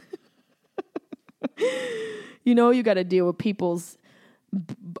 you know, you got to deal with people's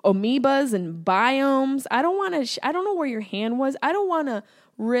amoebas and biomes. I don't know where your hand was. I don't want to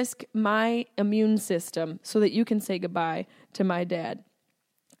risk my immune system so that you can say goodbye to my dad.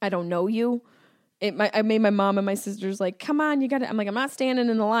 I don't know you. I made my mom and my sisters like, come on, you got to. I'm like, I'm not standing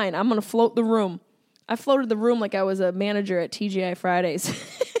in the line. I'm going to float the room. I floated the room like I was a manager at TGI Fridays.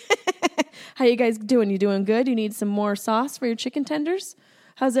 How you guys doing? You doing good? You need some more sauce for your chicken tenders?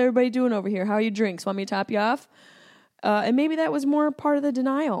 How's everybody doing over here? How are your drinks? Want me to top you off? And maybe that was more part of the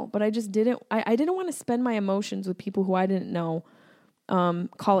denial, but I just didn't. I didn't want to spend my emotions with people who I didn't know.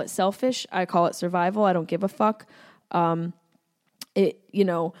 Call it selfish. I call it survival. I don't give a fuck.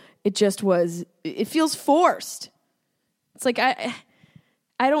 It just was. It feels forced. It's like I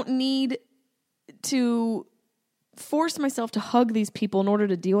don't need to force myself to hug these people in order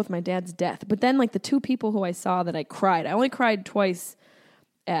to deal with my dad's death. But then, like the two people who I saw that I cried, I only cried twice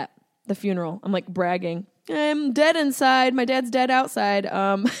at the funeral. I'm like bragging. I'm dead inside. My dad's dead outside.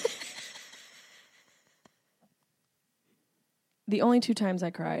 The only two times I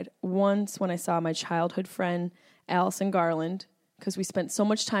cried, once when I saw my childhood friend, Allison Garland, because we spent so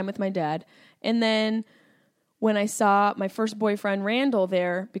much time with my dad. And then when I saw my first boyfriend, Randall,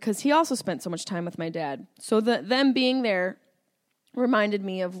 there, because he also spent so much time with my dad. So them being there reminded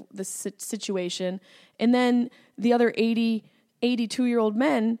me of the situation. And then the other 82-year-old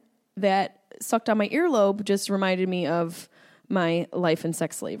men that sucked on my earlobe just reminded me of my life in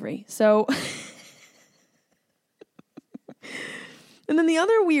sex slavery. So, and then the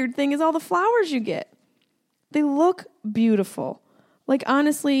other weird thing is all the flowers you get. They look beautiful. Like,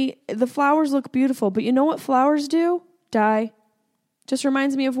 honestly, the flowers look beautiful, but you know what flowers do? Die. Just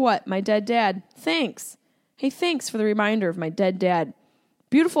reminds me of what? My dead dad. Thanks. Hey, thanks for the reminder of my dead dad.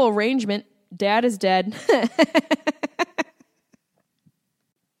 Beautiful arrangement. Dad is dead.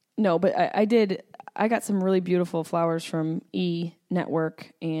 No, but I got some really beautiful flowers from E!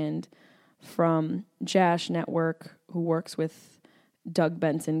 Network and from Jash Network, who works with Doug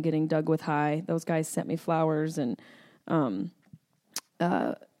Benson, Getting Doug with High. Those guys sent me flowers, and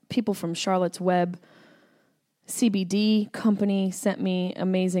people from Charlotte's Web CBD company sent me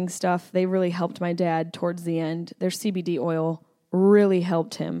amazing stuff. They really helped my dad towards the end. Their CBD oil really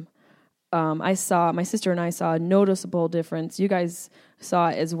helped him. My sister and I saw a noticeable difference. You guys saw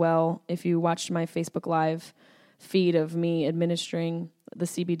it as well if you watched my Facebook Live feed of me administering the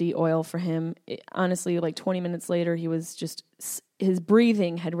CBD oil for him. Honestly, like 20 minutes later, his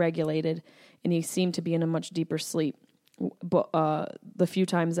breathing had regulated and he seemed to be in a much deeper sleep. But the few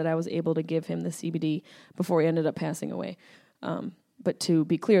times that I was able to give him the CBD before he ended up passing away. But to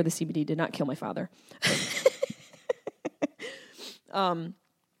be clear, the CBD did not kill my father.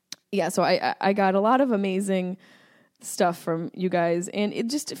 yeah, so I got a lot of amazing stuff from you guys, and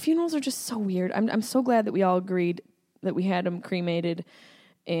funerals are just so weird. I'm so glad that we all agreed that we had them cremated,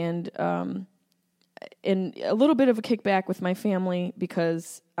 and a little bit of a kickback with my family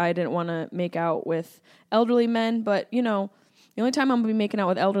because I didn't want to make out with elderly men, but the only time I'm going to be making out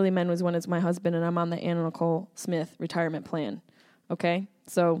with elderly men was when it's my husband and I'm on the Anna Nicole Smith retirement plan. Okay?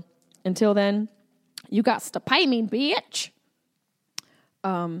 So until then, you got to pay me, bitch.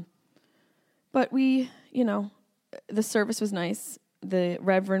 But we, the service was nice. The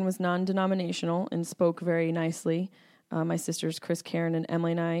Reverend was non-denominational and spoke very nicely. My sisters, Chris, Karen, and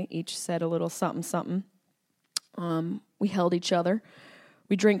Emily and I each said a little something, something. We held each other.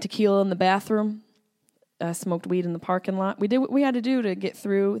 We drank tequila in the bathroom. Smoked weed in the parking lot. We did what we had to do to get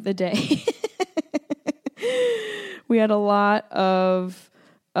through the day. We had a lot of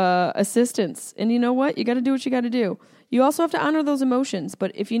assistance. And you know what? You got to do what you got to do. You also have to honor those emotions.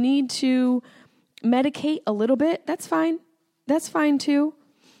 But if you need to medicate a little bit, that's fine. That's fine too.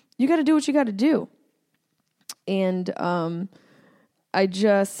 You got to do what you got to do. And I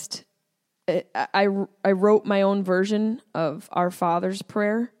wrote my own version of Our Father's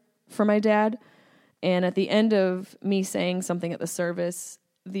prayer for my dad. And at the end of me saying something at the service,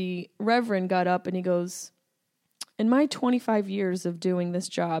 the Reverend got up and he goes, in my 25 years of doing this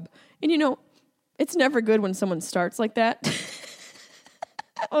job, and it's never good when someone starts like that.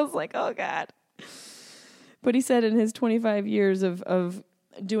 I was like, oh God. But he said in his 25 years of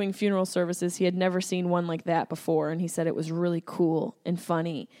doing funeral services, he had never seen one like that before. And he said it was really cool and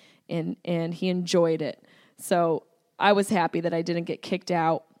funny and he enjoyed it. So I was happy that I didn't get kicked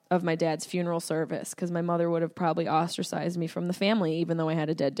out of my dad's funeral service because my mother would have probably ostracized me from the family, even though I had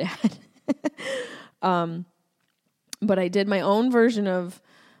a dead dad. But I did my own version of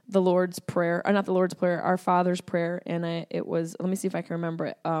the Lord's Prayer, or not the Lord's Prayer, Our Father's Prayer, and it was, let me see if I can remember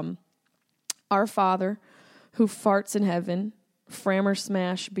it. Our Father, who farts in heaven, Frammer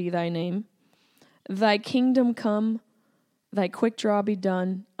Smash be thy name. Thy kingdom come, thy quick draw be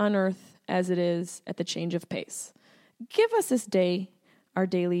done, on earth as it is at the change of pace. Give us this day our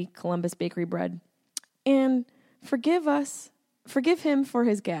daily Columbus Bakery bread, and forgive him for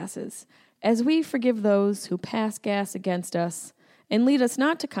his gasses, as we forgive those who pass gas against us, and lead us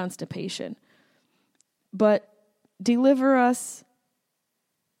not to constipation, but deliver us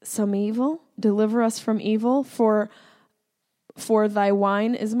from evil, for thy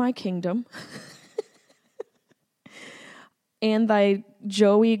wine is my kingdom, and thy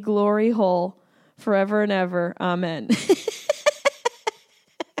joey glory hole forever and ever. Amen.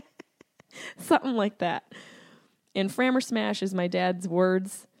 Something like that. And Frammer Smash is my dad's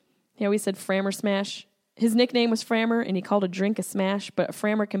words. He always said Frammer Smash. His nickname was Frammer, and he called a drink a smash, but a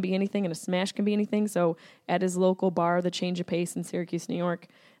Frammer can be anything, and a smash can be anything. So at his local bar, the Change of Pace in Syracuse, New York,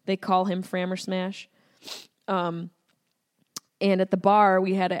 they call him Frammer Smash. And at the bar,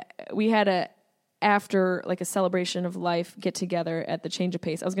 we had a after, like a celebration of life, get together at the Change of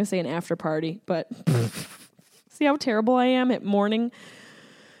Pace. I was going to say an after party, but see how terrible I am at morning.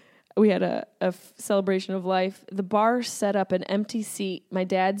 We had a celebration of life. The bar set up an empty seat, my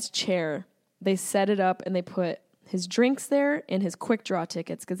dad's chair. They set it up and they put his drinks there and his quick draw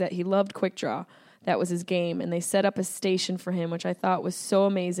tickets because he loved quick draw. That was his game. And they set up a station for him, which I thought was so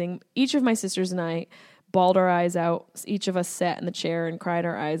amazing. Each of my sisters and I bawled our eyes out. Each of us sat in the chair and cried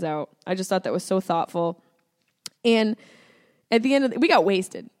our eyes out. I just thought that was so thoughtful. And at the end we got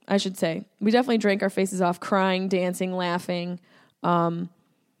wasted, I should say. We definitely drank our faces off, crying, dancing, laughing.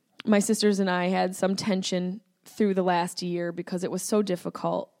 My sisters and I had some tension through the last year because it was so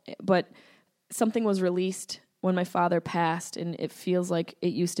difficult. But something was released when my father passed, and it feels like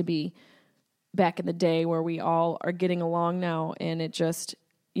it used to be back in the day where we all are getting along now. And it just,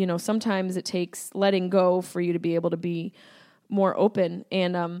 sometimes it takes letting go for you to be able to be more open.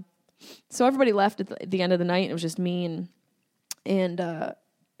 And so everybody left at the end of the night. And it was just me and a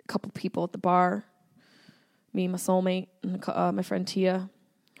couple people at the bar, me, my soulmate, and my friend Tia,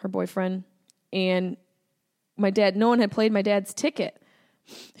 her boyfriend. And my dad, no one had played my dad's ticket,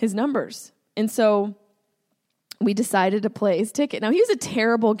 his numbers. And so we decided to play his ticket. Now, he was a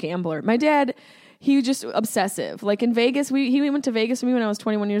terrible gambler. My dad, he was just obsessive. Like in Vegas, he went to Vegas with me when I was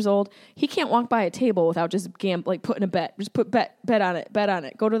 21 years old. He can't walk by a table without just putting a bet. Just put bet on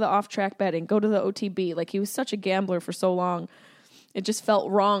it. Go to the off-track betting. Go to the OTB. Like, he was such a gambler for so long. It just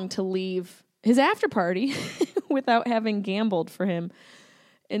felt wrong to leave his after party without having gambled for him.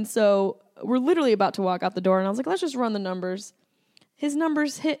 And so we're literally about to walk out the door, and I was like, let's just run the numbers. His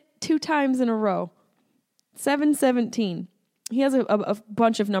numbers hit 2 times in a row. 717. he has a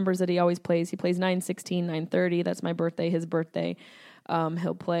bunch of numbers that he always plays. He plays 9, 16, 9, 30. That's my birthday, his birthday.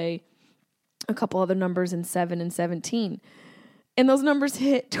 He'll play a couple other numbers in 7 and 17. And those numbers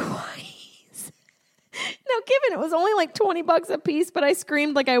hit twice. Now, given it was only like $20 a piece, but I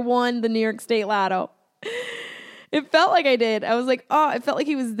screamed like I won the New York State Lotto. It felt like I did. I was like, oh, it felt like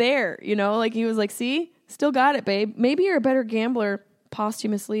he was there, you know? Like he was like, see, still got it, babe. Maybe you're a better gambler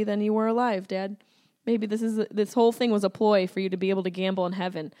posthumously than you were alive, Dad. Maybe this whole thing was a ploy for you to be able to gamble in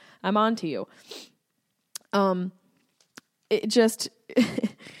heaven. I'm on to you.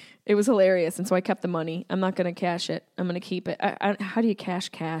 It was hilarious, and so I kept the money. I'm not going to cash it. I'm going to keep it. How do you cash,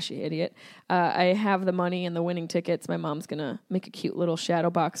 you idiot? I have the money and the winning tickets. My mom's going to make a cute little shadow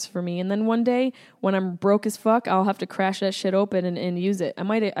box for me, and then one day, when I'm broke as fuck, I'll have to crash that shit open and use it.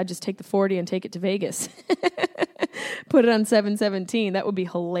 I just take the 40 and take it to Vegas. Put it on 717. That would be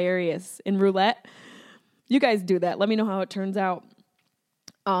hilarious. In roulette. You guys do that. Let me know how it turns out.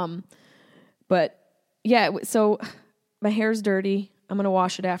 But yeah, so my hair's dirty. I'm going to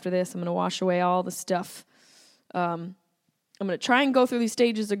wash it after this. I'm going to wash away all the stuff. I'm going to try and go through these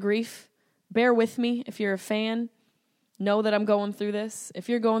stages of grief. Bear with me if you're a fan. Know that I'm going through this. If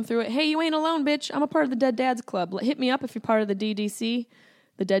you're going through it, hey, you ain't alone, bitch. I'm a part of the Dead Dads Club. Hit me up if you're part of the DDC,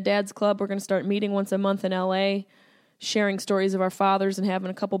 the Dead Dads Club. We're going to start meeting once a month in LA, sharing stories of our fathers and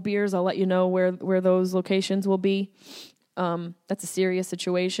having a couple beers. I'll let you know where those locations will be. That's a serious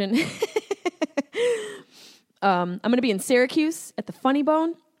situation. I'm going to be in Syracuse at the Funny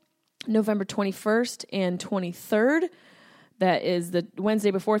Bone, November 21st and 23rd. That is the Wednesday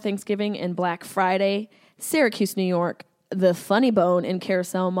before Thanksgiving and Black Friday. Syracuse, New York, the Funny Bone in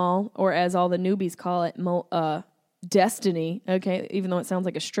Carousel Mall, or as all the newbies call it, Destiny. Okay, even though it sounds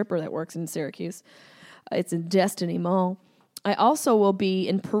like a stripper that works in Syracuse. It's in Destiny Mall. I also will be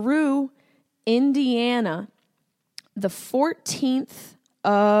in Peru, Indiana, the 14th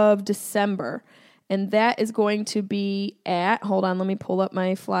of December. And that is going to be at, hold on, let me pull up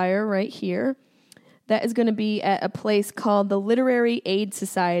my flyer right here. That is going to be at a place called the Literary Aid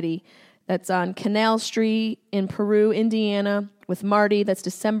Society. That's on Canal Street in Peru, Indiana, with Marty. That's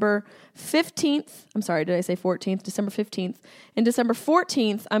December 15th. I'm sorry, did I say 14th? December 15th. And December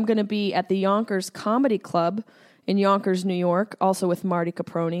 14th, I'm going to be at the Yonkers Comedy Club in Yonkers, New York, also with Marty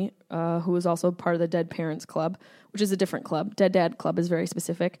Caproni, who is also part of the Dead Parents Club, which is a different club. Dead Dad Club is very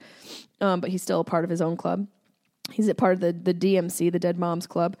specific, but he's still a part of his own club. He's a part of the DMC, the Dead Moms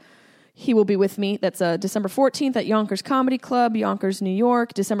Club. He will be with me. That's December 14th at Yonkers Comedy Club, Yonkers, New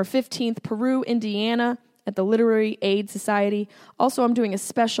York. December 15th, Peru, Indiana, at the Literary Aid Society. Also, I'm doing a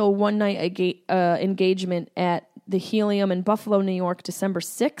special one-night engagement at the Helium in Buffalo, New York, December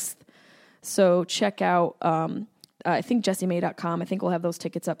 6th. So check out, I think jessiemay.com. I think we'll have those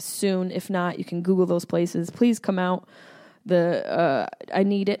tickets up soon. If not, you can Google those places. Please come out. I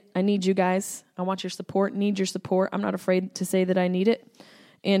need it. I need you guys. I want your support. Need your support. I'm not afraid to say that I need it.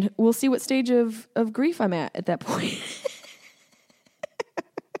 And we'll see what stage of grief I'm at that point.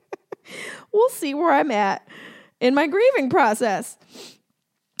 We'll see where I'm at in my grieving process.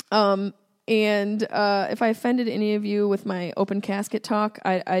 And if I offended any of you with my open casket talk,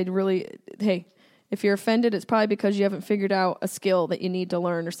 I'd really, hey, if you're offended, it's probably because you haven't figured out a skill that you need to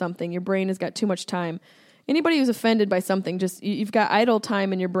learn or something. Your brain has got too much time. Anybody who's offended by something, just you've got idle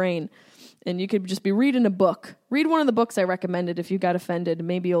time in your brain. And you could just be reading a book. Read one of the books I recommended if you got offended.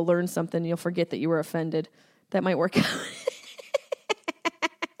 Maybe you'll learn something. You'll forget that you were offended. That might work out.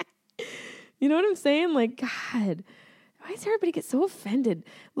 You know what I'm saying? Like, God, why does everybody get so offended?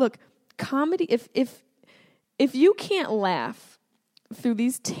 Look, comedy, if you can't laugh through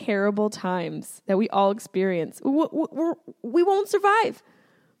these terrible times that we all experience, we won't survive.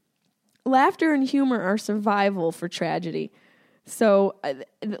 Laughter and humor are survival for tragedy. So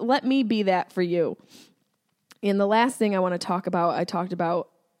let me be that for you. And the last thing I want to talk about, I talked about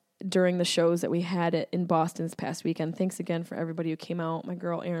during the shows that we had in Boston this past weekend. Thanks again for everybody who came out. My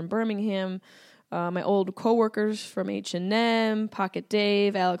girl Erin Birmingham, my old coworkers from H&M, Pocket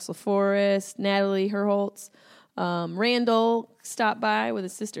Dave, Alex LaForest, Natalie Herholtz, Randall stopped by with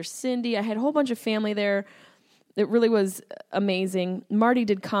his sister Cindy. I had a whole bunch of family there. It really was amazing. Marty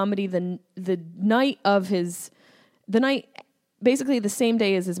did comedy the night of basically the same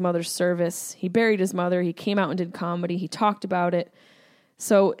day as his mother's service. He buried his mother. He came out and did comedy. He talked about it.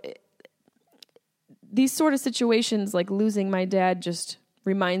 So these sort of situations, like losing my dad, just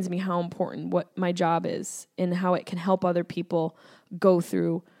reminds me how important what my job is and how it can help other people go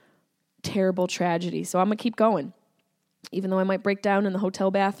through terrible tragedy. So I'm going to keep going. Even though I might break down in the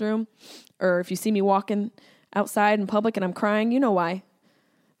hotel bathroom, or if you see me walking outside in public and I'm crying, you know why.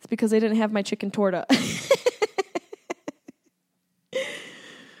 It's because I didn't have my chicken torta.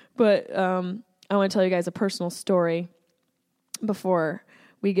 But I want to tell you guys a personal story before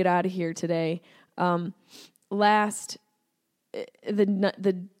we get out of here today. The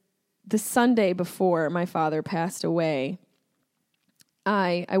Sunday before my father passed away,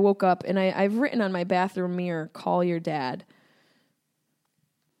 I woke up and I've written on my bathroom mirror, "Call your dad."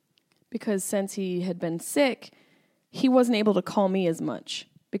 Because since he had been sick, he wasn't able to call me as much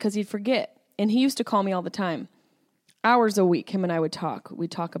because he'd forget. And he used to call me all the time. Hours a week, him and I would talk. We'd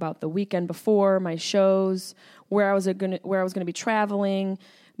talk about the weekend before, my shows, where I was going to be traveling,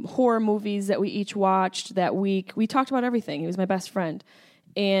 horror movies that we each watched that week. We talked about everything. He was my best friend.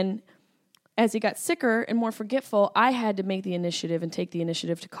 And as he got sicker and more forgetful, I had to make the initiative and take the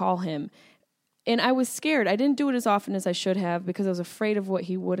initiative to call him. And I was scared. I didn't do it as often as I should have because I was afraid of what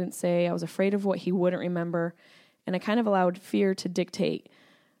he wouldn't say. I was afraid of what he wouldn't remember. And I kind of allowed fear to dictate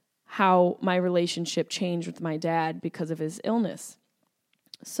how my relationship changed with my dad because of his illness.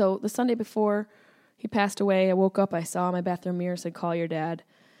 So the Sunday before he passed away, I woke up, I saw my bathroom mirror, said, "Call your dad."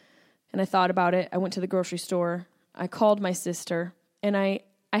 And I thought about it. I went to the grocery store. I called my sister, and I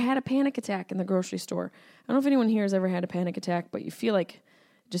had a panic attack in the grocery store. I don't know if anyone here has ever had a panic attack, but you feel like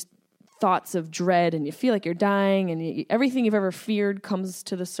just thoughts of dread, and you feel like you're dying, and everything you've ever feared comes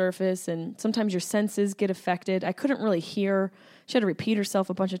to the surface, and sometimes your senses get affected. I couldn't really hear. She had to repeat herself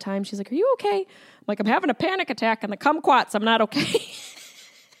a bunch of times. She's like, "Are you okay?" I'm like, "I'm having a panic attack and the kumquats. I'm not okay."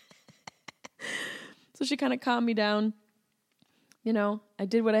 So she kind of calmed me down. You know, I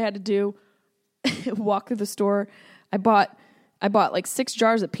did what I had to do. Walk through the store. I bought like 6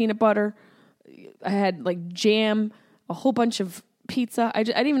 jars of peanut butter. I had like jam, a whole bunch of pizza. I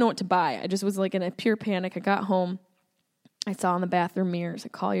didn't even know what to buy. I just was like in a pure panic. I got home. I saw in the bathroom mirror, I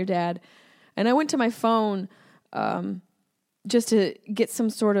said, "Call your dad." And I went to my phone just to get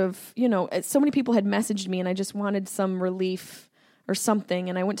some sort of, so many people had messaged me and I just wanted some relief or something.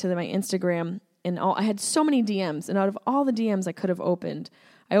 And I went to my Instagram and I had so many DMs. And out of all the DMs I could have opened,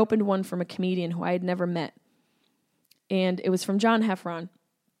 I opened one from a comedian who I had never met. And it was from John Heffron.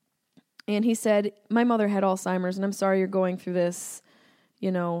 And he said, "My mother had Alzheimer's, and I'm sorry you're going through this.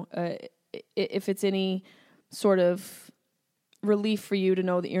 If it's any sort of relief for you to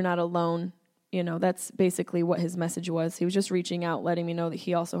know that you're not alone." That's basically what his message was. He was just reaching out, letting me know that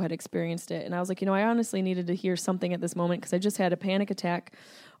he also had experienced it. And I was like, I honestly needed to hear something at this moment because I just had a panic attack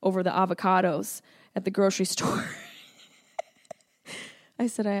over the avocados at the grocery store. I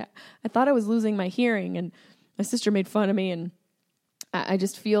said, I thought I was losing my hearing, and my sister made fun of me, and I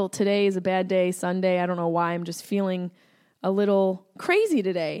just feel today is a bad day, Sunday. I don't know why. I'm just feeling a little crazy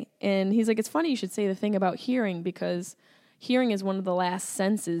today. And he's like, "It's funny you should say the thing about hearing because hearing is one of the last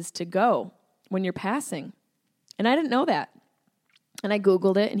senses to go when you're passing." And I didn't know that. And I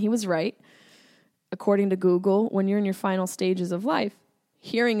Googled it, and he was right. According to Google, when you're in your final stages of life,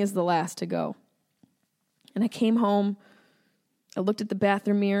 hearing is the last to go. And I came home. I looked at the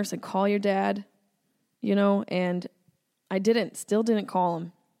bathroom mirror, said, "Call your dad," and I still didn't call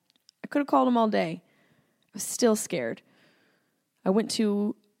him. I could have called him all day. I was still scared. I went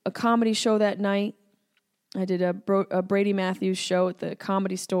to a comedy show that night. I did a Brady Matthews show at the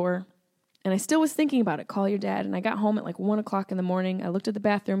Comedy Store. And I still was thinking about it, "Call your dad." And I got home at like 1 o'clock in the morning. I looked at the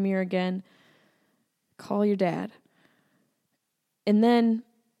bathroom mirror again. "Call your dad." And then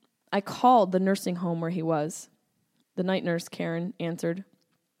I called the nursing home where he was. The night nurse, Karen, answered.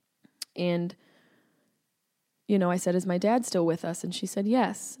 And I said, "Is my dad still with us?" And she said,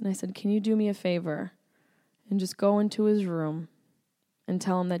 "Yes." And I said, "Can you do me a favor and just go into his room and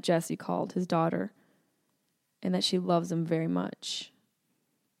tell him that Jessie called, his daughter, and that she loves him very much?"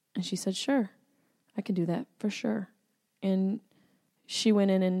 And she said, "Sure, I can do that for sure." And she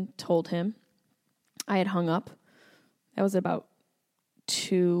went in and told him. I had hung up. That was about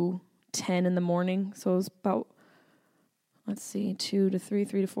 2:10 in the morning. So it was about, 2 to 3,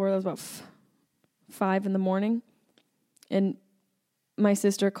 3 to 4. That was about 5 in the morning. And my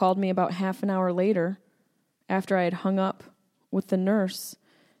sister called me about half an hour later after I had hung up with the nurse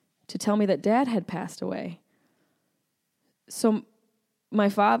to tell me that Dad had passed away. So my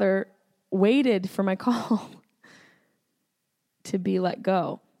father waited for my call to be let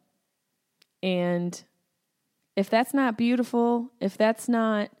go. And if that's not beautiful, if that's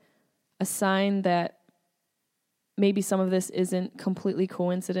not a sign that maybe some of this isn't completely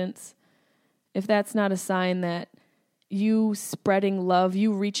coincidence, if that's not a sign that you spreading love,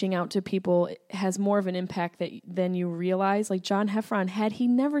 you reaching out to people has more of an impact than you realize. Like John Heffron, had he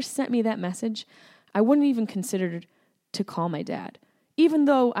never sent me that message, I wouldn't even considered to call my dad. Even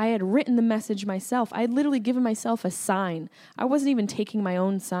though I had written the message myself, I had literally given myself a sign. I wasn't even taking my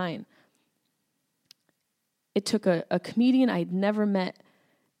own sign. It took a comedian I'd never met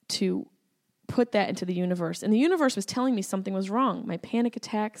to put that into the universe. And the universe was telling me something was wrong. My panic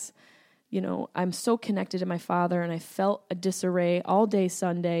attacks, I'm so connected to my father, and I felt a disarray all day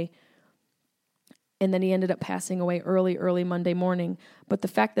Sunday. And then he ended up passing away early Monday morning. But the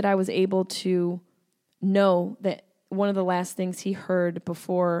fact that I was able to know that one of the last things he heard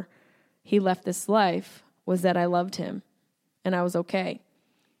before he left this life was that I loved him and I was okay.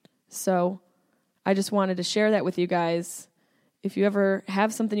 So I just wanted to share that with you guys. If you ever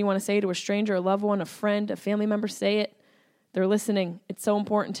have something you want to say to a stranger, a loved one, a friend, a family member, say it. They're listening. It's so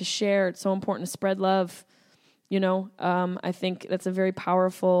important to share. It's so important to spread love. I think that's a very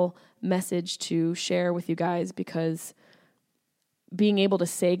powerful message to share with you guys, because being able to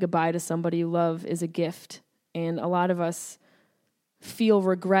say goodbye to somebody you love is a gift. And a lot of us feel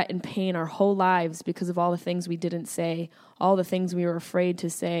regret and pain our whole lives because of all the things we didn't say, all the things we were afraid to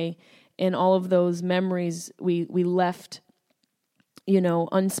say, and all of those memories we left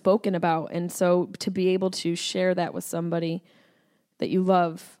unspoken about. And so to be able to share that with somebody that you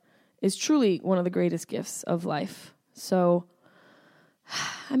love is truly one of the greatest gifts of life. So,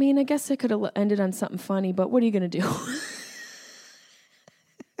 I guess I could have ended on something funny, but what are you going to do?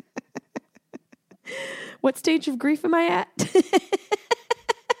 What stage of grief am I at?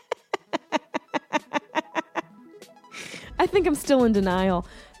 I think I'm still in denial.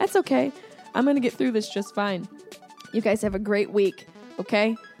 That's okay. I'm going to get through this just fine. You guys have a great week.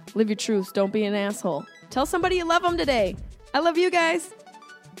 Okay? Live your truths. Don't be an asshole. Tell somebody you love them today. I love you guys.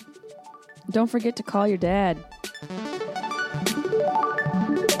 Don't forget to call your dad.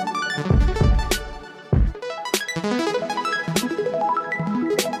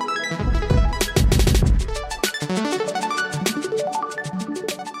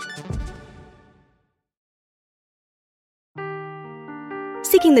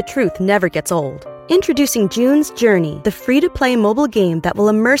 Seeking the truth never gets old. Introducing June's Journey, the free-to-play mobile game that will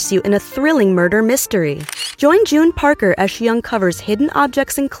immerse you in a thrilling murder mystery. Join June Parker as she uncovers hidden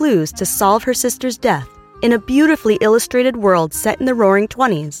objects and clues to solve her sister's death in a beautifully illustrated world set in the Roaring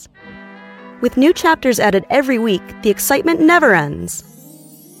 '20s. With new chapters added every week, the excitement never ends.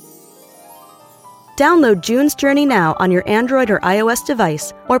 Download June's Journey now on your Android or iOS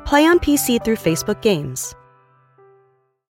device, or play on PC through Facebook Games.